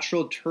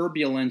natural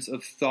turbulence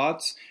of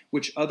thoughts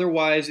which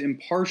otherwise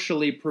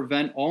impartially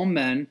prevent all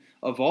men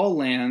of all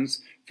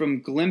lands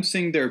from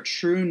glimpsing their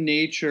true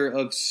nature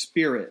of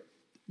spirit.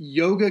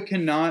 Yoga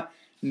cannot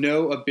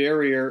know a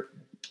barrier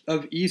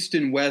of east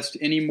and west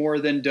any more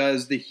than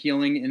does the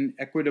healing and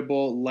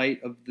equitable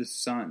light of the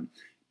sun.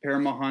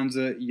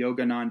 Paramahansa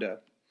Yogananda.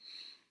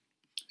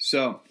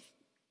 So,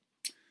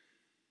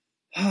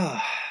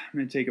 I'm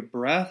going to take a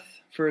breath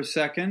for a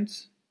second.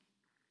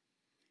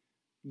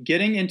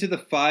 Getting into the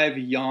 5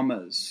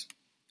 yamas.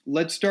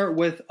 Let's start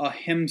with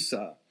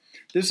ahimsa.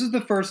 This is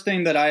the first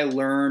thing that I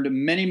learned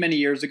many, many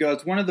years ago.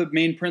 It's one of the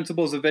main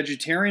principles of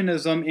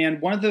vegetarianism, and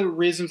one of the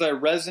reasons I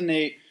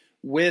resonate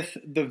with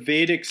the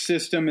Vedic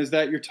system is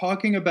that you're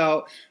talking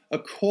about a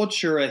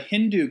culture, a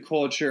Hindu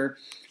culture,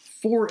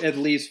 for at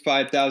least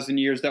 5,000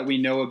 years that we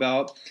know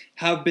about,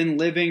 have been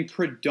living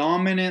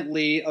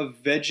predominantly a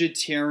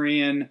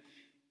vegetarian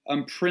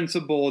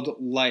principled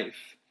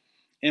life.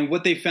 And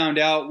what they found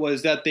out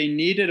was that they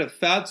needed a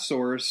fat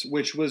source,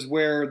 which was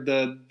where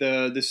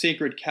the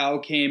sacred cow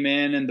came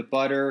in, and the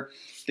butter,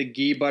 the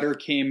ghee butter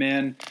came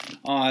in.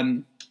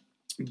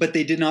 But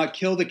they did not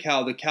kill the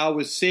cow. The cow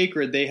was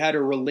sacred. They had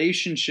a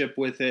relationship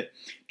with it,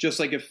 just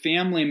like a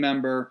family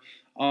member,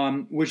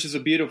 which is a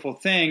beautiful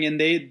thing.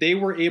 And they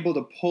were able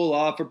to pull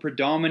off a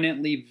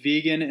predominantly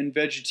vegan and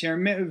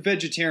vegetarian.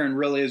 Vegetarian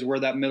really is where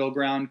that middle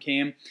ground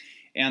came.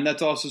 And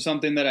that's also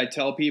something that I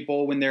tell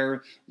people when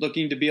they're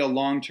looking to be a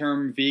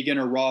long-term vegan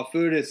or raw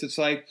foodist. It's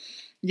like,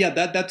 yeah,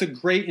 that's a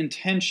great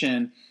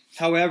intention.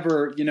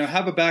 However,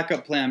 have a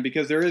backup plan,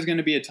 because there is going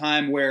to be a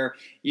time where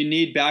you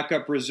need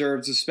backup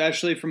reserves,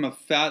 especially from a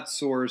fat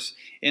source.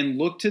 And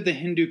look to the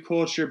Hindu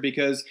culture,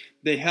 because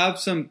they have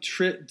some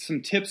tips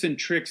and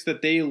tricks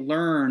that they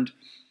learned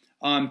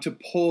to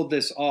pull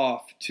this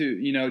off,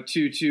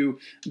 to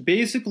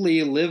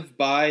basically live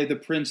by the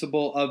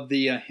principle of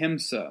the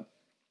ahimsa.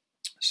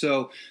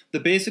 So the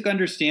basic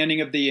understanding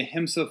of the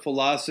ahimsa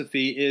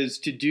philosophy is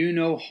to do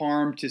no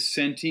harm to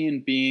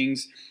sentient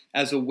beings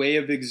as a way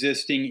of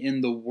existing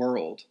in the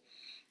world.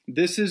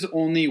 This is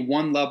only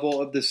one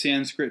level of the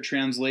Sanskrit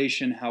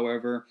translation,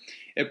 however.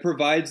 It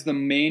provides the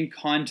main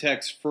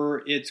context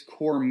for its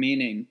core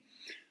meaning.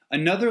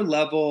 Another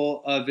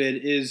level of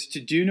it is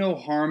to do no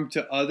harm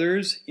to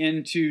others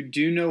and to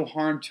do no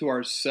harm to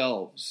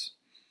ourselves.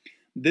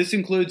 This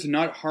includes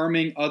not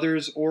harming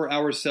others or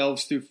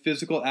ourselves through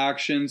physical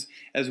actions,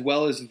 as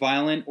well as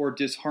violent or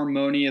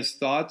disharmonious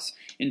thoughts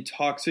and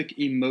toxic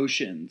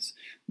emotions.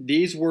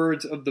 These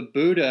words of the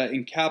Buddha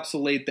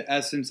encapsulate the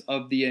essence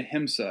of the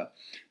ahimsa.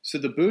 So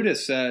the Buddha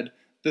said,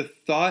 the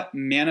thought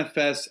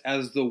manifests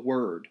as the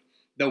word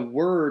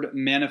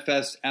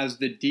manifests as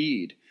the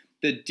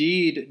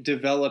deed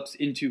develops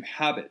into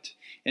habit,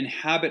 and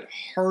habit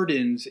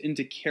hardens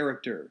into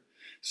character.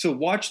 So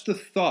watch the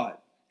thought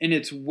in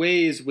its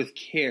ways with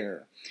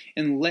care,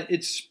 and let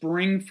it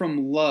spring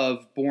from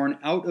love born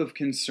out of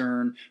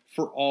concern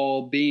for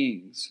all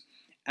beings.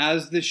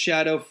 As the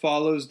shadow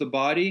follows the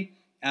body,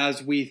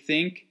 as we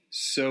think,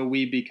 so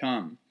we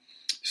become.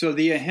 So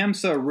the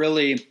ahimsa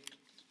really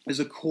is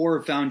a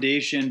core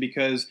foundation,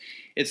 because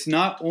it's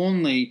not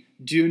only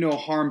do no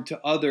harm to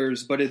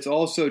others, but it's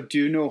also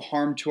do no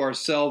harm to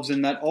ourselves.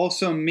 And that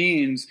also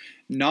means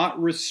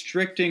not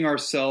restricting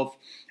ourselves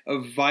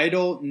of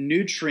vital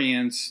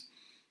nutrients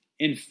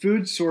in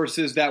food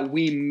sources that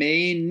we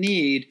may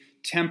need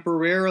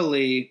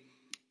temporarily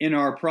in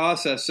our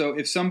process. So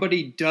if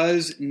somebody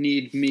does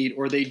need meat,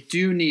 or they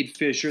do need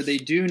fish, or they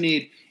do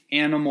need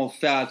animal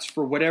fats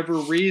for whatever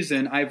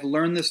reason, I've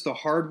learned this the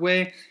hard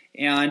way,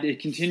 and it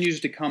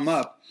continues to come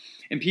up.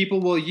 And people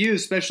will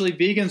use, especially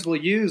vegans will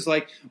use,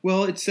 like,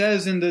 well, it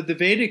says in the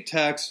Vedic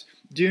text,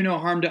 do no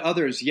harm to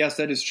others. Yes,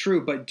 that is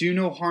true, but do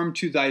no harm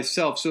to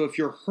thyself. So if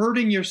you're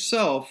hurting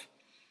yourself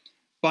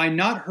by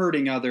not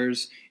hurting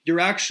others, you're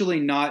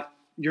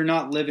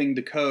not living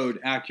the code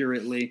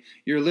accurately.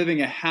 You're living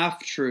a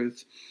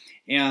half-truth.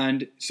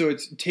 And so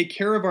it's take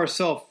care of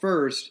ourselves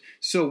first,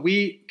 so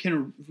we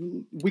can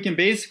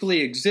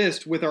basically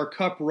exist with our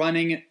cup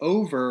running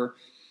over,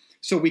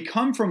 So we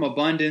come from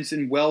abundance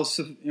and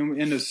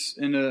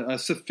in a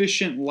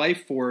sufficient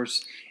life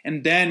force,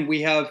 and then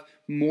we have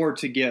more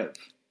to give.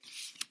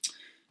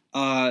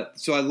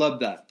 So I love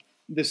that.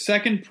 The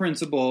second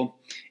principle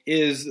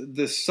is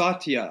the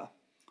satya.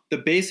 The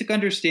basic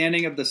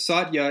understanding of the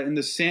satya in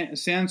the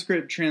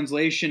Sanskrit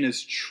translation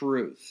is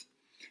truth.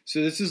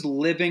 So this is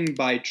living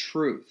by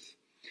truth.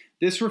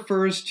 This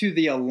refers to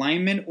the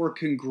alignment or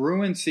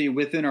congruency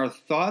within our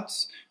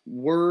thoughts,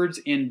 words,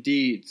 and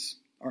deeds,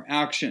 our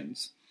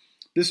actions.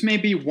 This may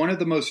be one of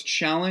the most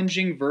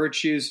challenging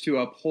virtues to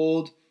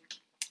uphold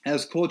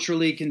as cultural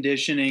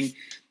conditioning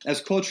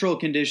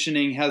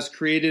has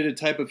created a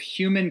type of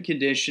human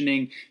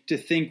conditioning to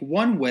think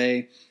one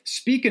way,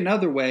 speak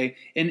another way,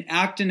 and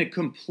act in a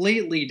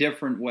completely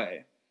different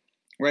way.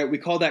 Right? We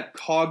call that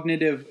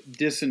cognitive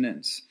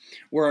dissonance,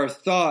 where our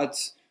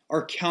thoughts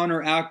are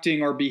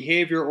counteracting our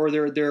behavior, or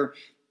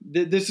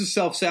this is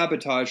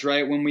self-sabotage,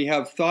 right? When we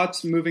have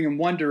thoughts moving in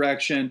one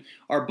direction,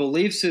 our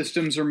belief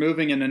systems are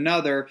moving in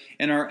another,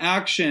 and our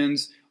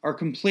actions are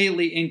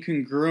completely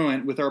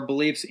incongruent with our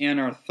beliefs and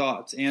our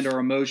thoughts and our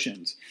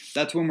emotions.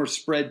 That's when we're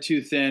spread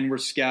too thin, we're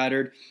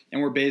scattered,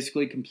 and we're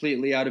basically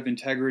completely out of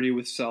integrity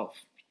with self.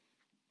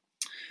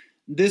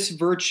 This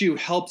virtue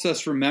helps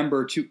us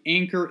remember to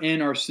anchor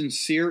in our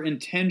sincere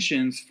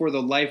intentions for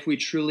the life we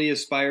truly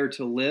aspire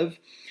to live,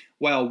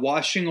 while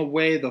washing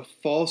away the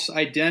false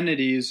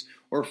identities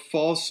or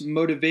false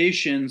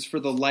motivations for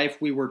the life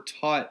we were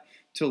taught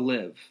to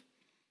live,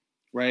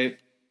 right?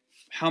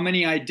 How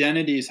many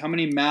identities, how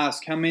many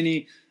masks, how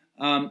many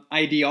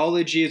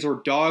ideologies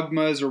or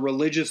dogmas or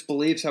religious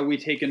beliefs have we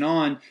taken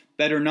on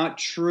that are not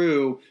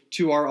true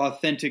to our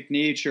authentic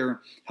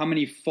nature? How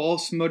many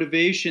false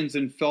motivations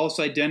and false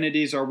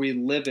identities are we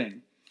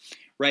living,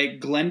 right?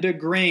 Glenda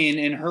Green,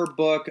 in her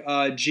book,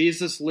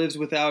 Jesus Lives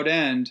Without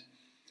End,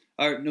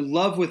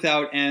 Love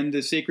Without End,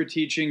 The Sacred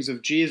Teachings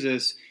of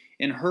Jesus,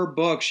 in her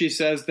book, she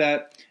says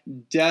that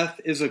death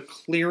is a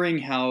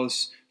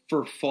clearinghouse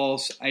for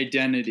false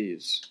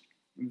identities.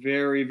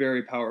 Very,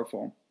 very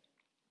powerful.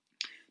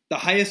 The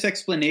highest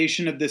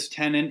explanation of this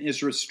tenet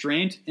is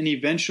restraint and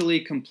eventually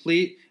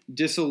complete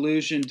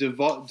dissolution,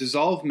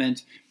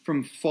 dissolvement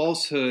from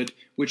falsehood,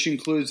 which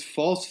includes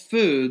false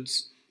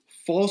foods,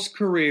 false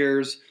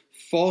careers,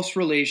 false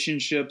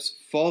relationships,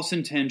 false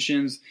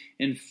intentions,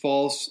 and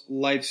false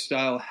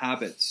lifestyle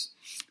habits.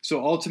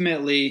 So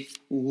ultimately,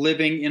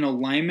 living in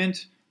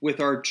alignment with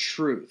our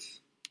truth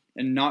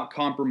and not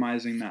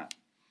compromising that.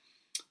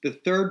 The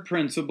third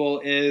principle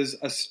is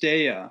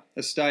asteya.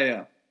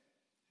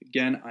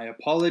 Again, I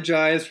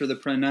apologize for the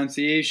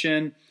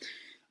pronunciation,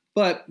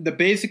 but the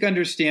basic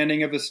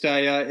understanding of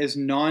asteya is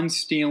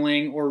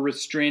non-stealing or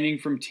restraining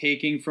from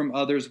taking from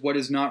others what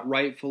is not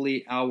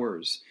rightfully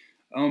ours.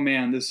 Oh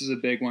man, this is a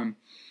big one.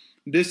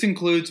 This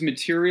includes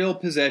material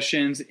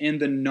possessions and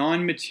the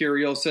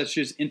non-material, such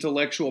as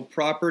intellectual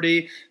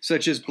property,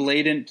 such as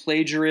blatant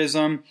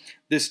plagiarism.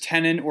 This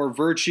tenet or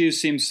virtue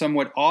seems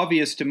somewhat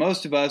obvious to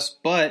most of us,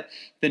 but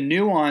the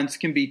nuance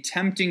can be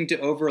tempting to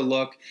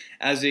overlook,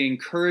 as it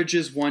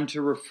encourages one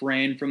to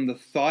refrain from the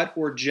thought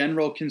or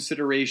general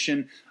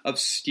consideration of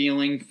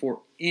stealing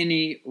for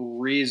any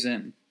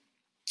reason.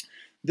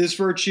 This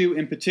virtue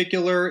in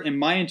particular, in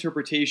my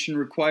interpretation,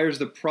 requires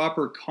the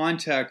proper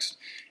context,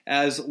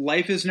 as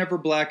life is never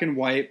black and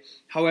white.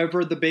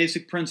 However, the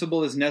basic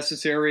principle is a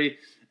necessary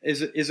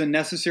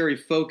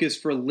focus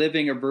for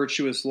living a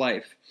virtuous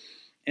life.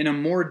 In a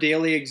more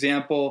daily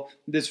example,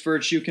 this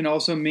virtue can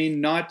also mean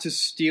not to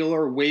steal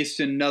or waste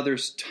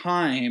another's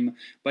time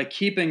by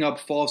keeping up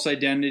false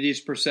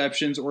identities,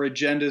 perceptions, or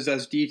agendas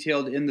as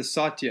detailed in the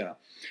Satya.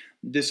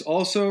 This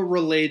also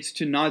relates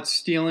to not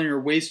stealing or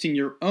wasting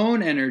your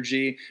own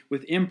energy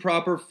with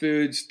improper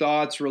foods,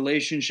 thoughts,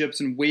 relationships,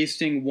 and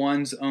wasting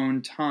one's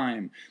own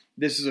time.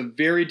 This is a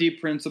very deep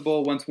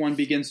principle. Once one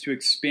begins to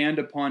expand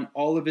upon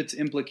all of its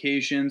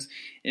implications,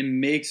 it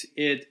makes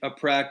it a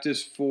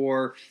practice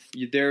for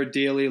their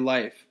daily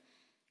life.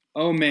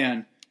 Oh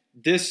man,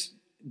 this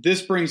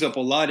brings up a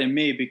lot in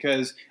me,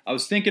 because I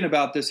was thinking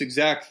about this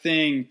exact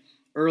thing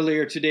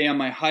earlier today on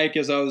my hike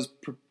as I was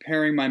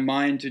preparing my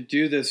mind to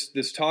do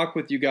this talk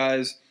with you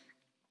guys.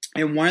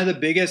 And one of the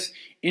biggest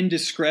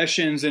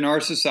indiscretions in our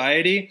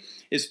society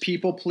is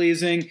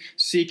people-pleasing,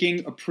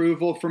 seeking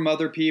approval from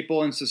other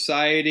people in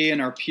society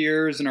and our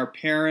peers and our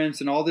parents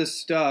and all this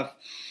stuff.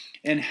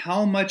 And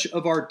how much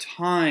of our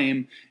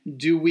time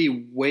do we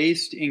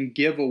waste and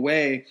give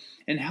away?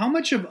 And how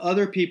much of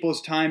other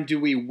people's time do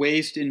we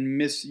waste and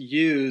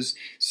misuse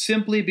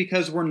simply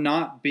because we're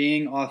not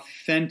being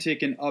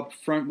authentic and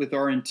upfront with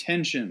our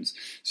intentions?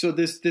 So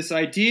this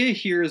idea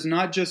here is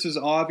not just as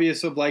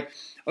obvious of like,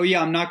 oh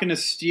yeah, I'm not going to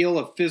steal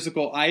a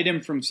physical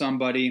item from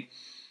somebody,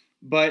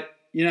 but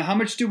how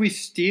much do we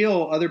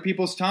steal other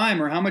people's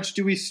time, or how much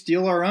do we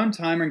steal our own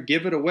time and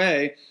give it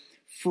away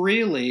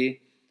freely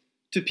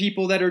to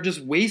people that are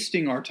just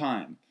wasting our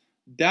time?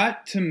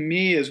 That, to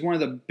me, is one of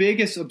the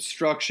biggest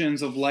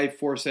obstructions of life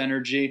force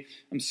energy.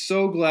 I'm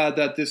so glad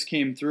that this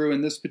came through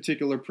in this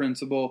particular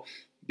principle,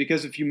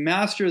 because if you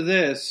master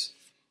this,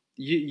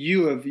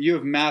 you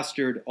have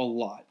mastered a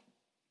lot.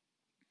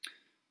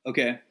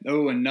 Okay.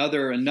 Oh,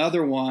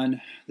 another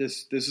one.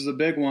 This is a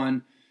big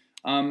one.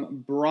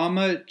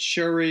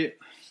 Brahmacharya.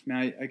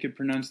 Man, I could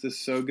pronounce this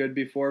so good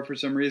before for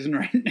some reason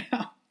right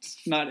now.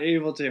 It's not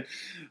able to.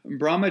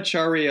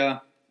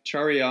 Brahmacharya.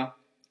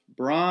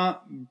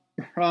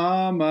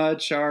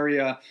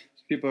 Brahmacharya.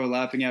 People are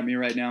laughing at me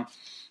right now.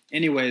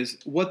 Anyways,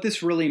 what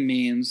this really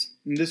means,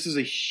 and this is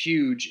a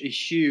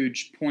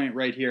huge point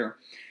right here.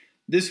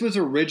 This was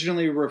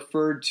originally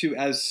referred to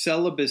as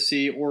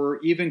celibacy or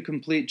even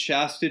complete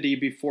chastity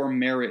before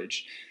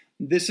marriage.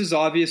 This is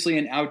obviously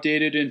an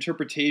outdated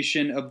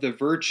interpretation of the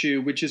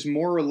virtue, which is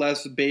more or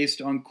less based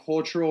on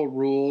cultural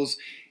rules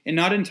and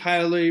not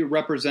entirely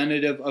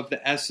representative of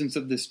the essence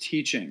of this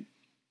teaching.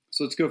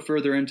 So let's go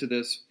further into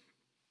this.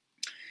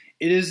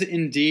 It is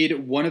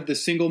indeed one of the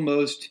single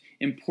most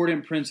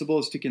important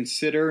principles to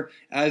consider,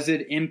 as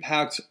it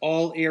impacts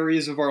all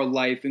areas of our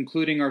life,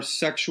 including our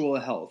sexual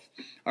health,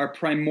 our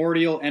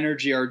primordial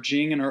energy, our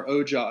jing and our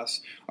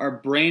ojas, our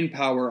brain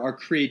power, our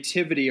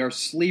creativity, our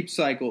sleep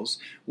cycles,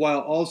 while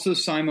also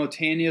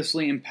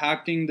simultaneously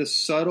impacting the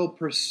subtle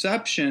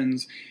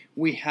perceptions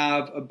we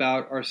have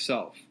about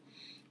ourselves.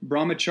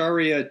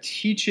 Brahmacharya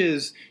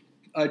teaches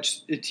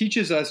us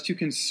to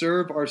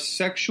conserve our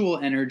sexual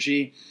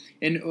energy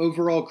and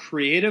overall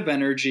creative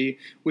energy,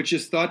 which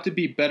is thought to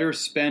be better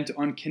spent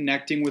on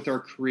connecting with our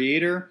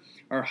Creator,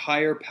 our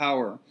higher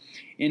power.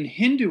 In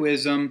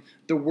Hinduism,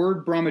 the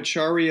word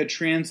brahmacharya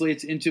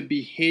translates into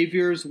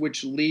behaviors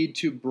which lead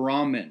to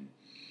Brahman.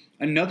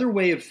 Another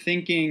way of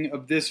thinking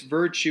of this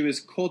virtue is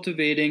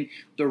cultivating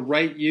the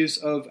right use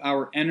of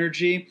our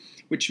energy,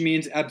 which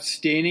means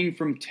abstaining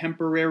from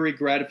temporary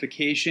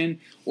gratification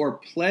or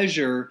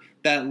pleasure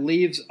that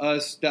leaves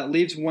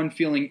one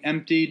feeling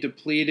empty,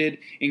 depleted,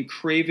 and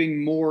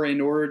craving more in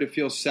order to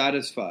feel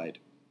satisfied.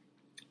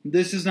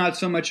 This is not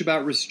so much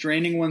about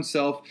restraining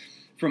oneself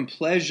from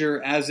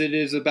pleasure as it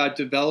is about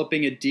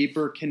developing a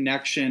deeper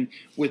connection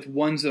with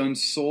one's own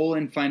soul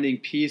and finding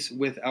peace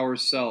with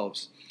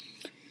ourselves.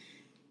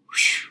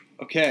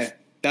 Okay,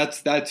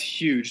 that's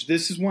huge.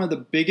 This is one of the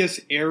biggest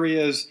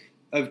areas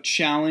of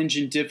challenge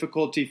and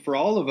difficulty for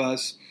all of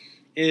us,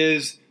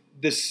 is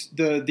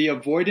the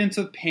avoidance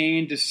of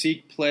pain to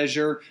seek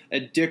pleasure,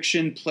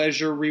 addiction,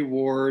 pleasure,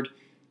 reward,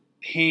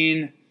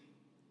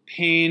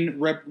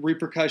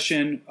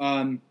 repercussion,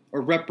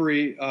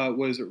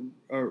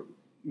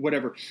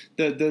 whatever.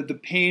 The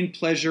pain,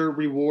 pleasure,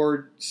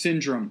 reward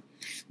syndrome.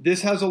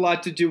 This has a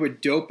lot to do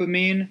with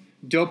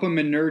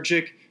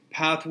dopaminergic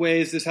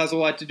pathways. This has a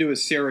lot to do with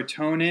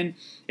serotonin.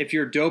 If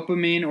you're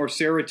dopamine or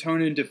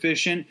serotonin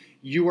deficient,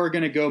 you are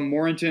going to go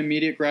more into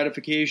immediate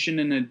gratification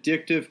and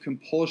addictive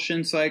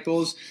compulsion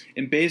cycles.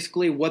 And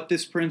basically what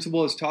this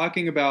principle is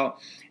talking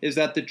about is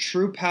that the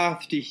true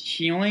path to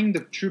healing, the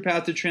true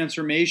path to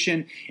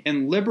transformation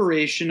and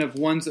liberation of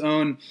one's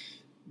own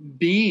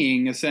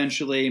being,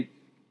 essentially,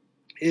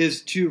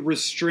 is to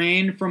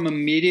restrain from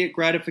immediate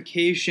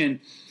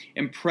gratification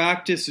and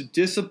practice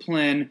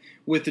discipline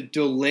with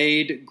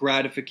delayed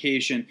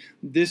gratification.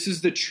 This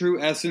is the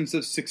true essence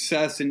of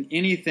success in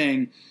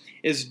anything,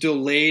 is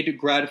delayed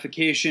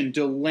gratification,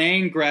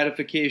 delaying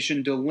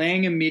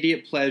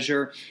immediate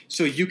pleasure,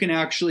 so you can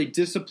actually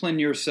discipline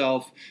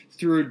yourself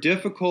through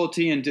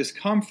difficulty and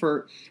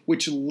discomfort,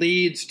 which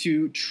leads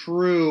to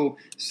true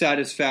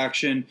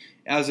satisfaction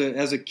as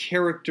a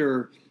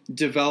character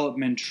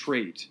development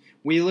trait.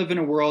 We live in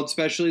a world,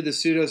 especially the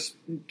pseudo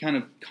kind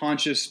of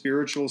conscious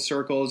spiritual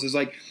circles, is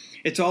like,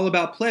 it's all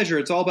about pleasure.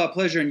 It's all about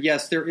pleasure. And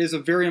yes, there is a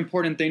very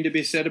important thing to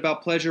be said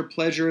about pleasure.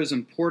 Pleasure is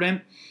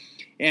important.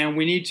 And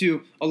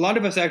a lot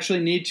of us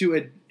actually need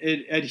to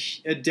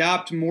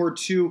adapt more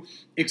to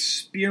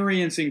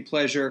experiencing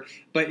pleasure,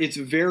 but it's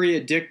very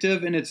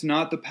addictive and it's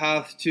not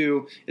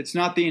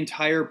the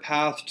entire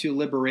path to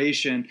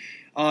liberation.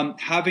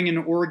 Having an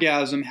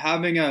orgasm,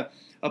 having a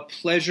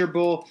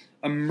pleasurable,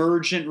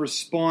 emergent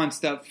response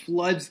that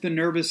floods the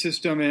nervous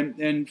system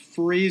and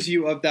frees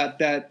you of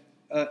that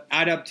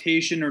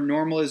adaptation or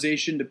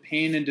normalization to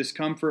pain and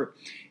discomfort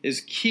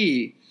is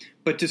key.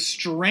 But to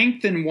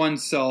strengthen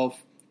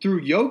oneself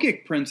through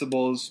yogic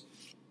principles,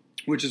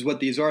 which is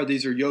what these are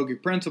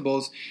yogic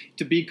principles,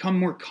 to become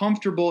more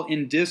comfortable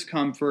in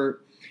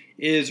discomfort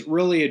is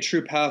really a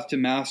true path to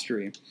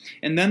mastery.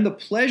 And then the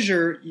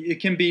pleasure, it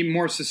can be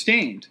more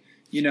sustained.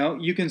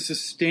 You can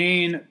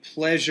sustain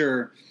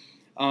pleasure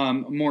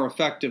more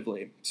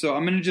effectively. So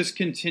I'm going to just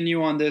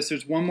continue on this.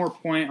 There's one more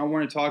point I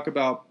want to talk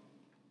about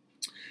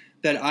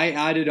that I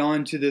added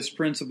on to this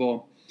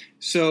principle.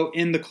 So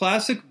in the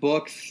classic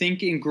book,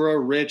 Think and Grow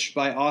Rich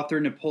by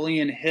author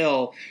Napoleon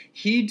Hill,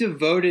 he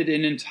devoted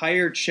an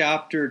entire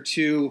chapter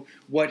to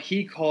what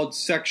he called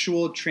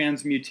sexual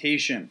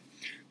transmutation.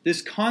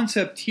 This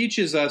concept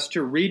teaches us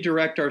to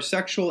redirect our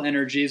sexual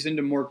energies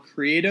into more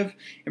creative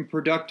and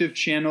productive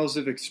channels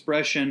of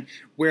expression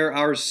where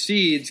our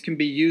seeds can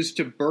be used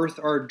to birth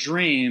our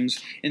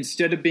dreams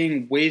instead of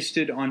being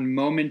wasted on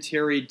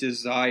momentary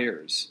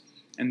desires.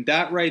 And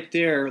that right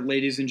there,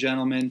 ladies and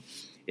gentlemen,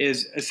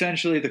 is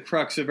essentially the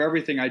crux of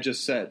everything I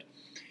just said.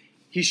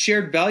 He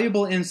shared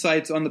valuable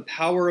insights on the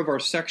power of our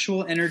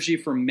sexual energy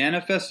for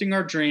manifesting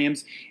our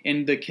dreams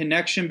and the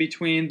connection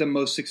between the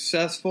most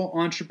successful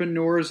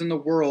entrepreneurs in the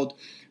world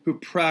who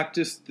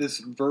practice this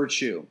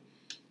virtue.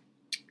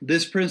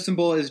 This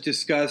principle is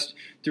discussed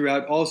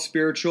throughout all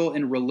spiritual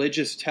and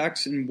religious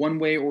texts in one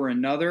way or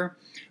another.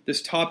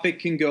 This topic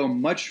can go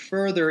much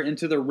further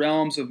into the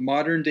realms of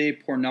modern-day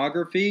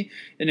pornography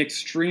and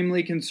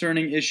extremely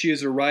concerning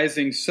issues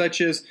arising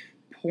such as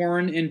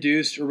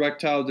porn-induced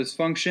erectile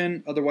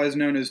dysfunction, otherwise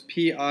known as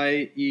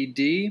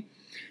PIED,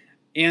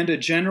 and a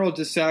general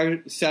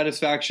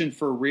dissatisfaction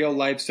for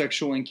real-life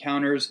sexual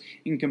encounters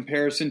in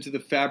comparison to the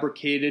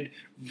fabricated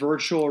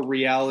virtual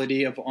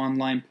reality of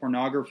online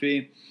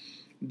pornography.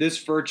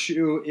 This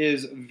virtue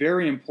is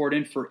very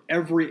important for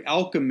every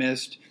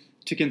alchemist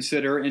to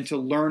consider and to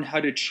learn how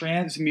to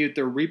transmute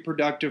their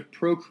reproductive,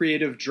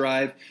 procreative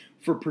drive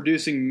for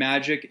producing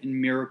magic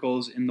and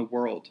miracles in the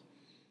world.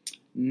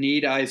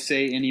 Need I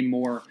say any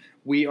more?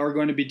 We are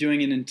going to be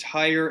doing an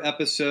entire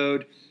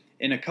episode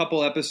in a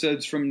couple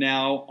episodes from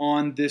now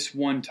on this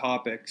one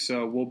topic,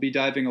 so we'll be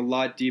diving a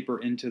lot deeper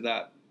into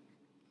that.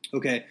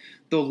 Okay,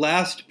 the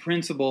last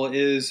principle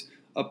is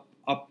a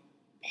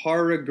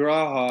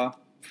parigraha.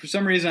 For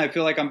some reason, I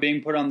feel like I'm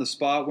being put on the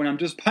spot. When I'm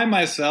just by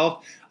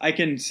myself, I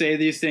can say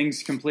these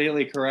things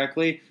completely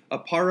correctly. A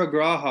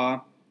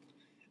parigraha,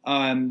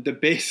 the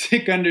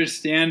basic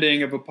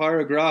understanding of a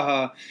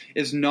parigraha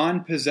is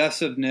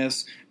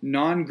non-possessiveness,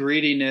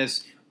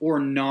 non-greediness, or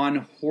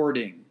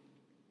non-hoarding.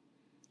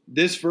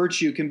 This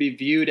virtue can be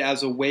viewed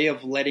as a way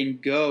of letting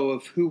go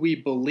of who we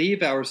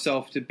believe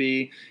ourselves to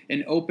be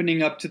and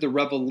opening up to the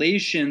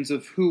revelations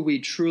of who we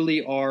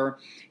truly are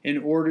in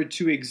order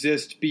to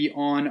exist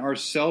beyond our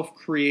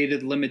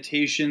self-created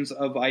limitations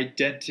of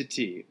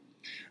identity.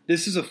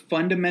 This is a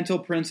fundamental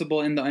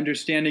principle in the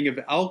understanding of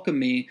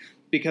alchemy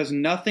because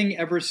nothing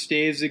ever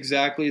stays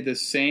exactly the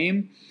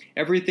same.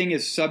 Everything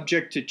is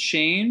subject to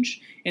change,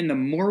 and the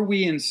more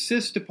we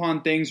insist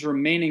upon things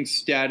remaining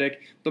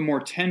static, the more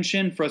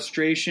tension,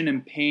 frustration,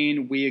 and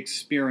pain we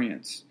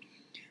experience.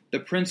 The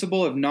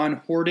principle of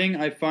non-hoarding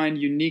I find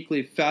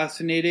uniquely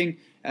fascinating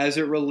as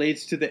it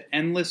relates to the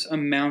endless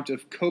amount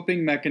of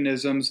coping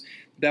mechanisms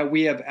that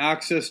we have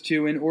access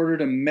to in order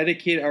to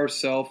medicate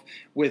ourselves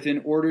with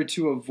in order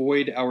to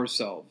avoid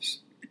ourselves.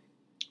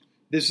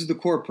 This is the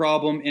core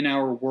problem in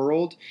our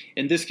world,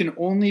 and this can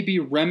only be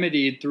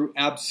remedied through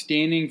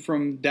abstaining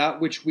from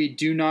that which we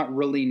do not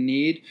really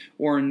need,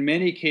 or in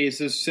many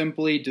cases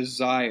simply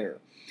desire.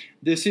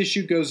 This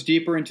issue goes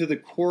deeper into the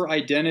core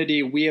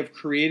identity we have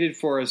created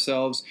for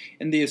ourselves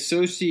and the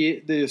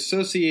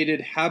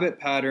associated habit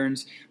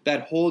patterns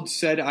that hold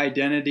said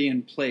identity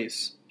in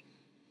place.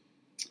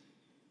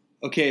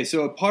 Okay,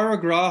 so a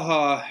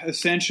parigraha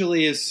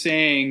essentially is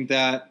saying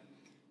that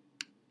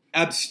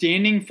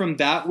abstaining from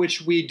that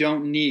which we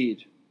don't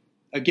need.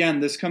 Again,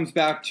 this comes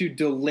back to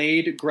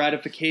delayed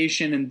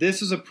gratification, and this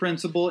is a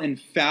principle in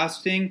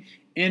fasting,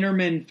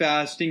 intermittent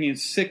fasting, and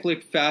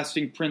cyclic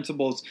fasting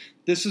principles.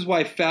 This is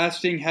why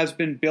fasting has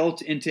been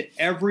built into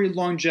every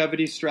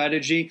longevity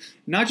strategy,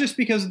 not just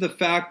because of the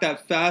fact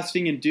that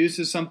fasting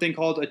induces something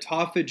called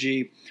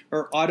autophagy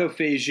or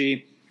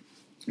autophagy,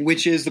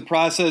 which is the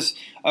process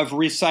of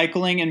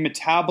recycling and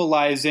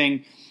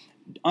metabolizing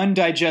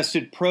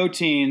undigested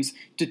proteins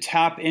to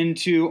tap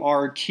into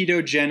our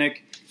ketogenic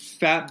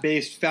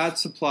fat-based fat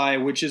supply,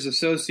 which is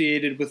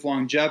associated with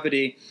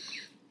longevity.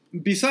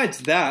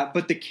 Besides that,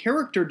 but the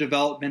character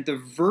development, the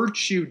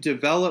virtue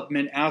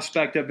development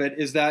aspect of it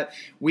is that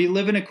we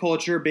live in a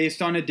culture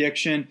based on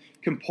addiction,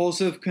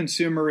 compulsive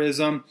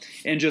consumerism,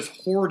 and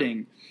just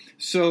hoarding.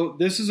 So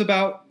this is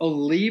about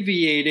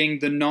alleviating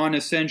the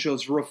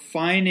non-essentials,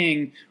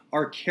 refining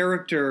our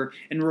character,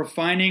 and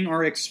refining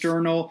our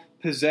external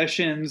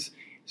possessions,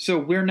 so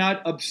we're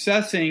not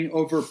obsessing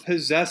over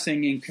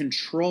possessing and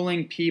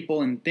controlling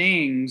people and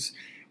things,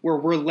 where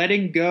we're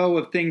letting go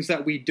of things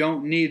that we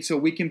don't need so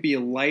we can be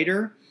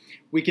lighter,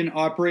 we can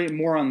operate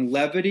more on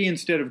levity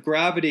instead of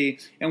gravity,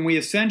 and we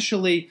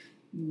essentially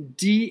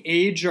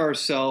de-age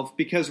ourselves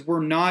because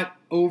we're not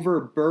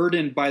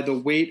overburdened by the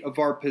weight of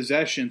our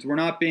possessions. We're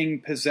not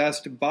being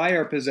possessed by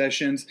our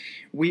possessions.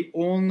 We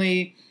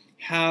only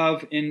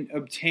have and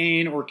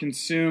obtain or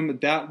consume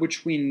that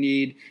which we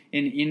need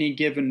in any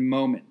given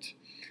moment.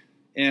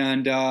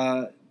 And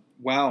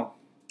wow.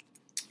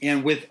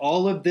 And with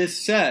all of this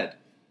said,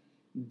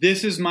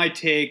 this is my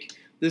take,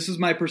 this is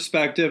my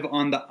perspective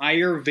on the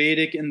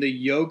Ayurvedic and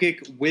the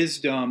yogic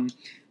wisdom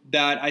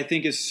that I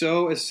think is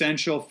so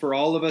essential for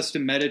all of us to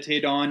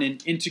meditate on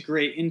and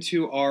integrate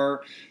into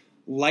our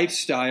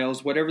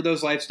lifestyles, whatever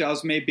those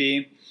lifestyles may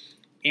be.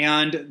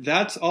 And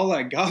that's all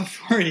I got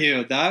for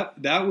you.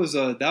 That was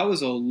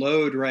a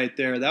load right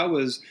there. That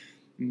was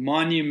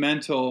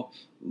monumental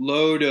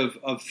load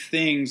of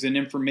things and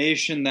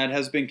information that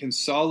has been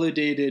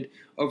consolidated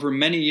over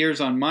many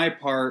years on my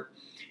part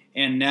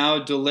and now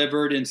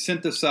delivered and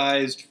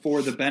synthesized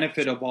for the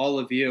benefit of all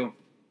of you.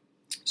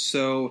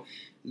 So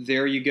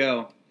there you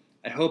go.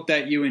 I hope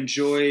that you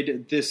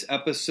enjoyed this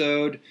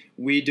episode.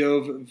 We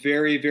dove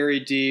very, very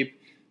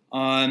deep.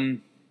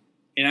 And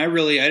I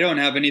don't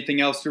have anything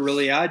else to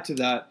really add to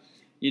that.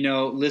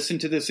 Listen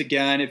to this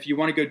again. If you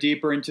want to go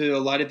deeper into a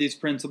lot of these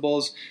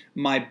principles,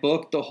 my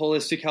book, The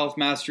Holistic Health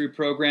Mastery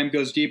Program,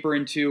 goes deeper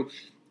into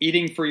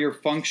eating for your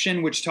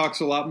function, which talks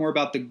a lot more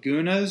about the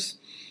gunas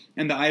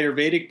and the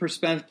Ayurvedic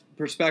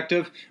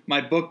perspective.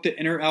 My book, The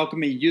Inner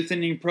Alchemy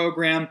Youthening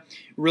Program,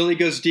 really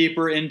goes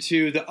deeper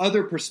into the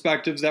other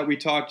perspectives that we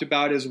talked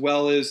about, as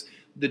well as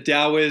the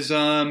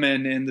Taoism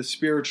and the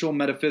spiritual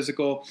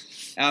metaphysical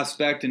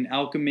aspect and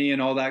alchemy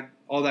and all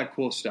that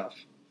cool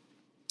stuff.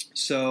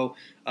 So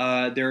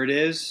there it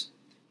is.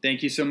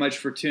 Thank you so much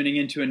for tuning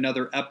into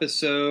another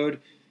episode,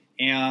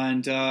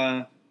 and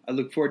I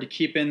look forward to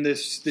keeping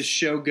this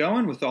show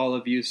going with all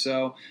of you.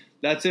 So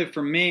that's it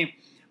from me.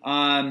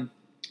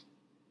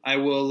 I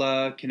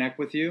will connect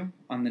with you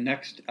on the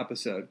next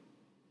episode.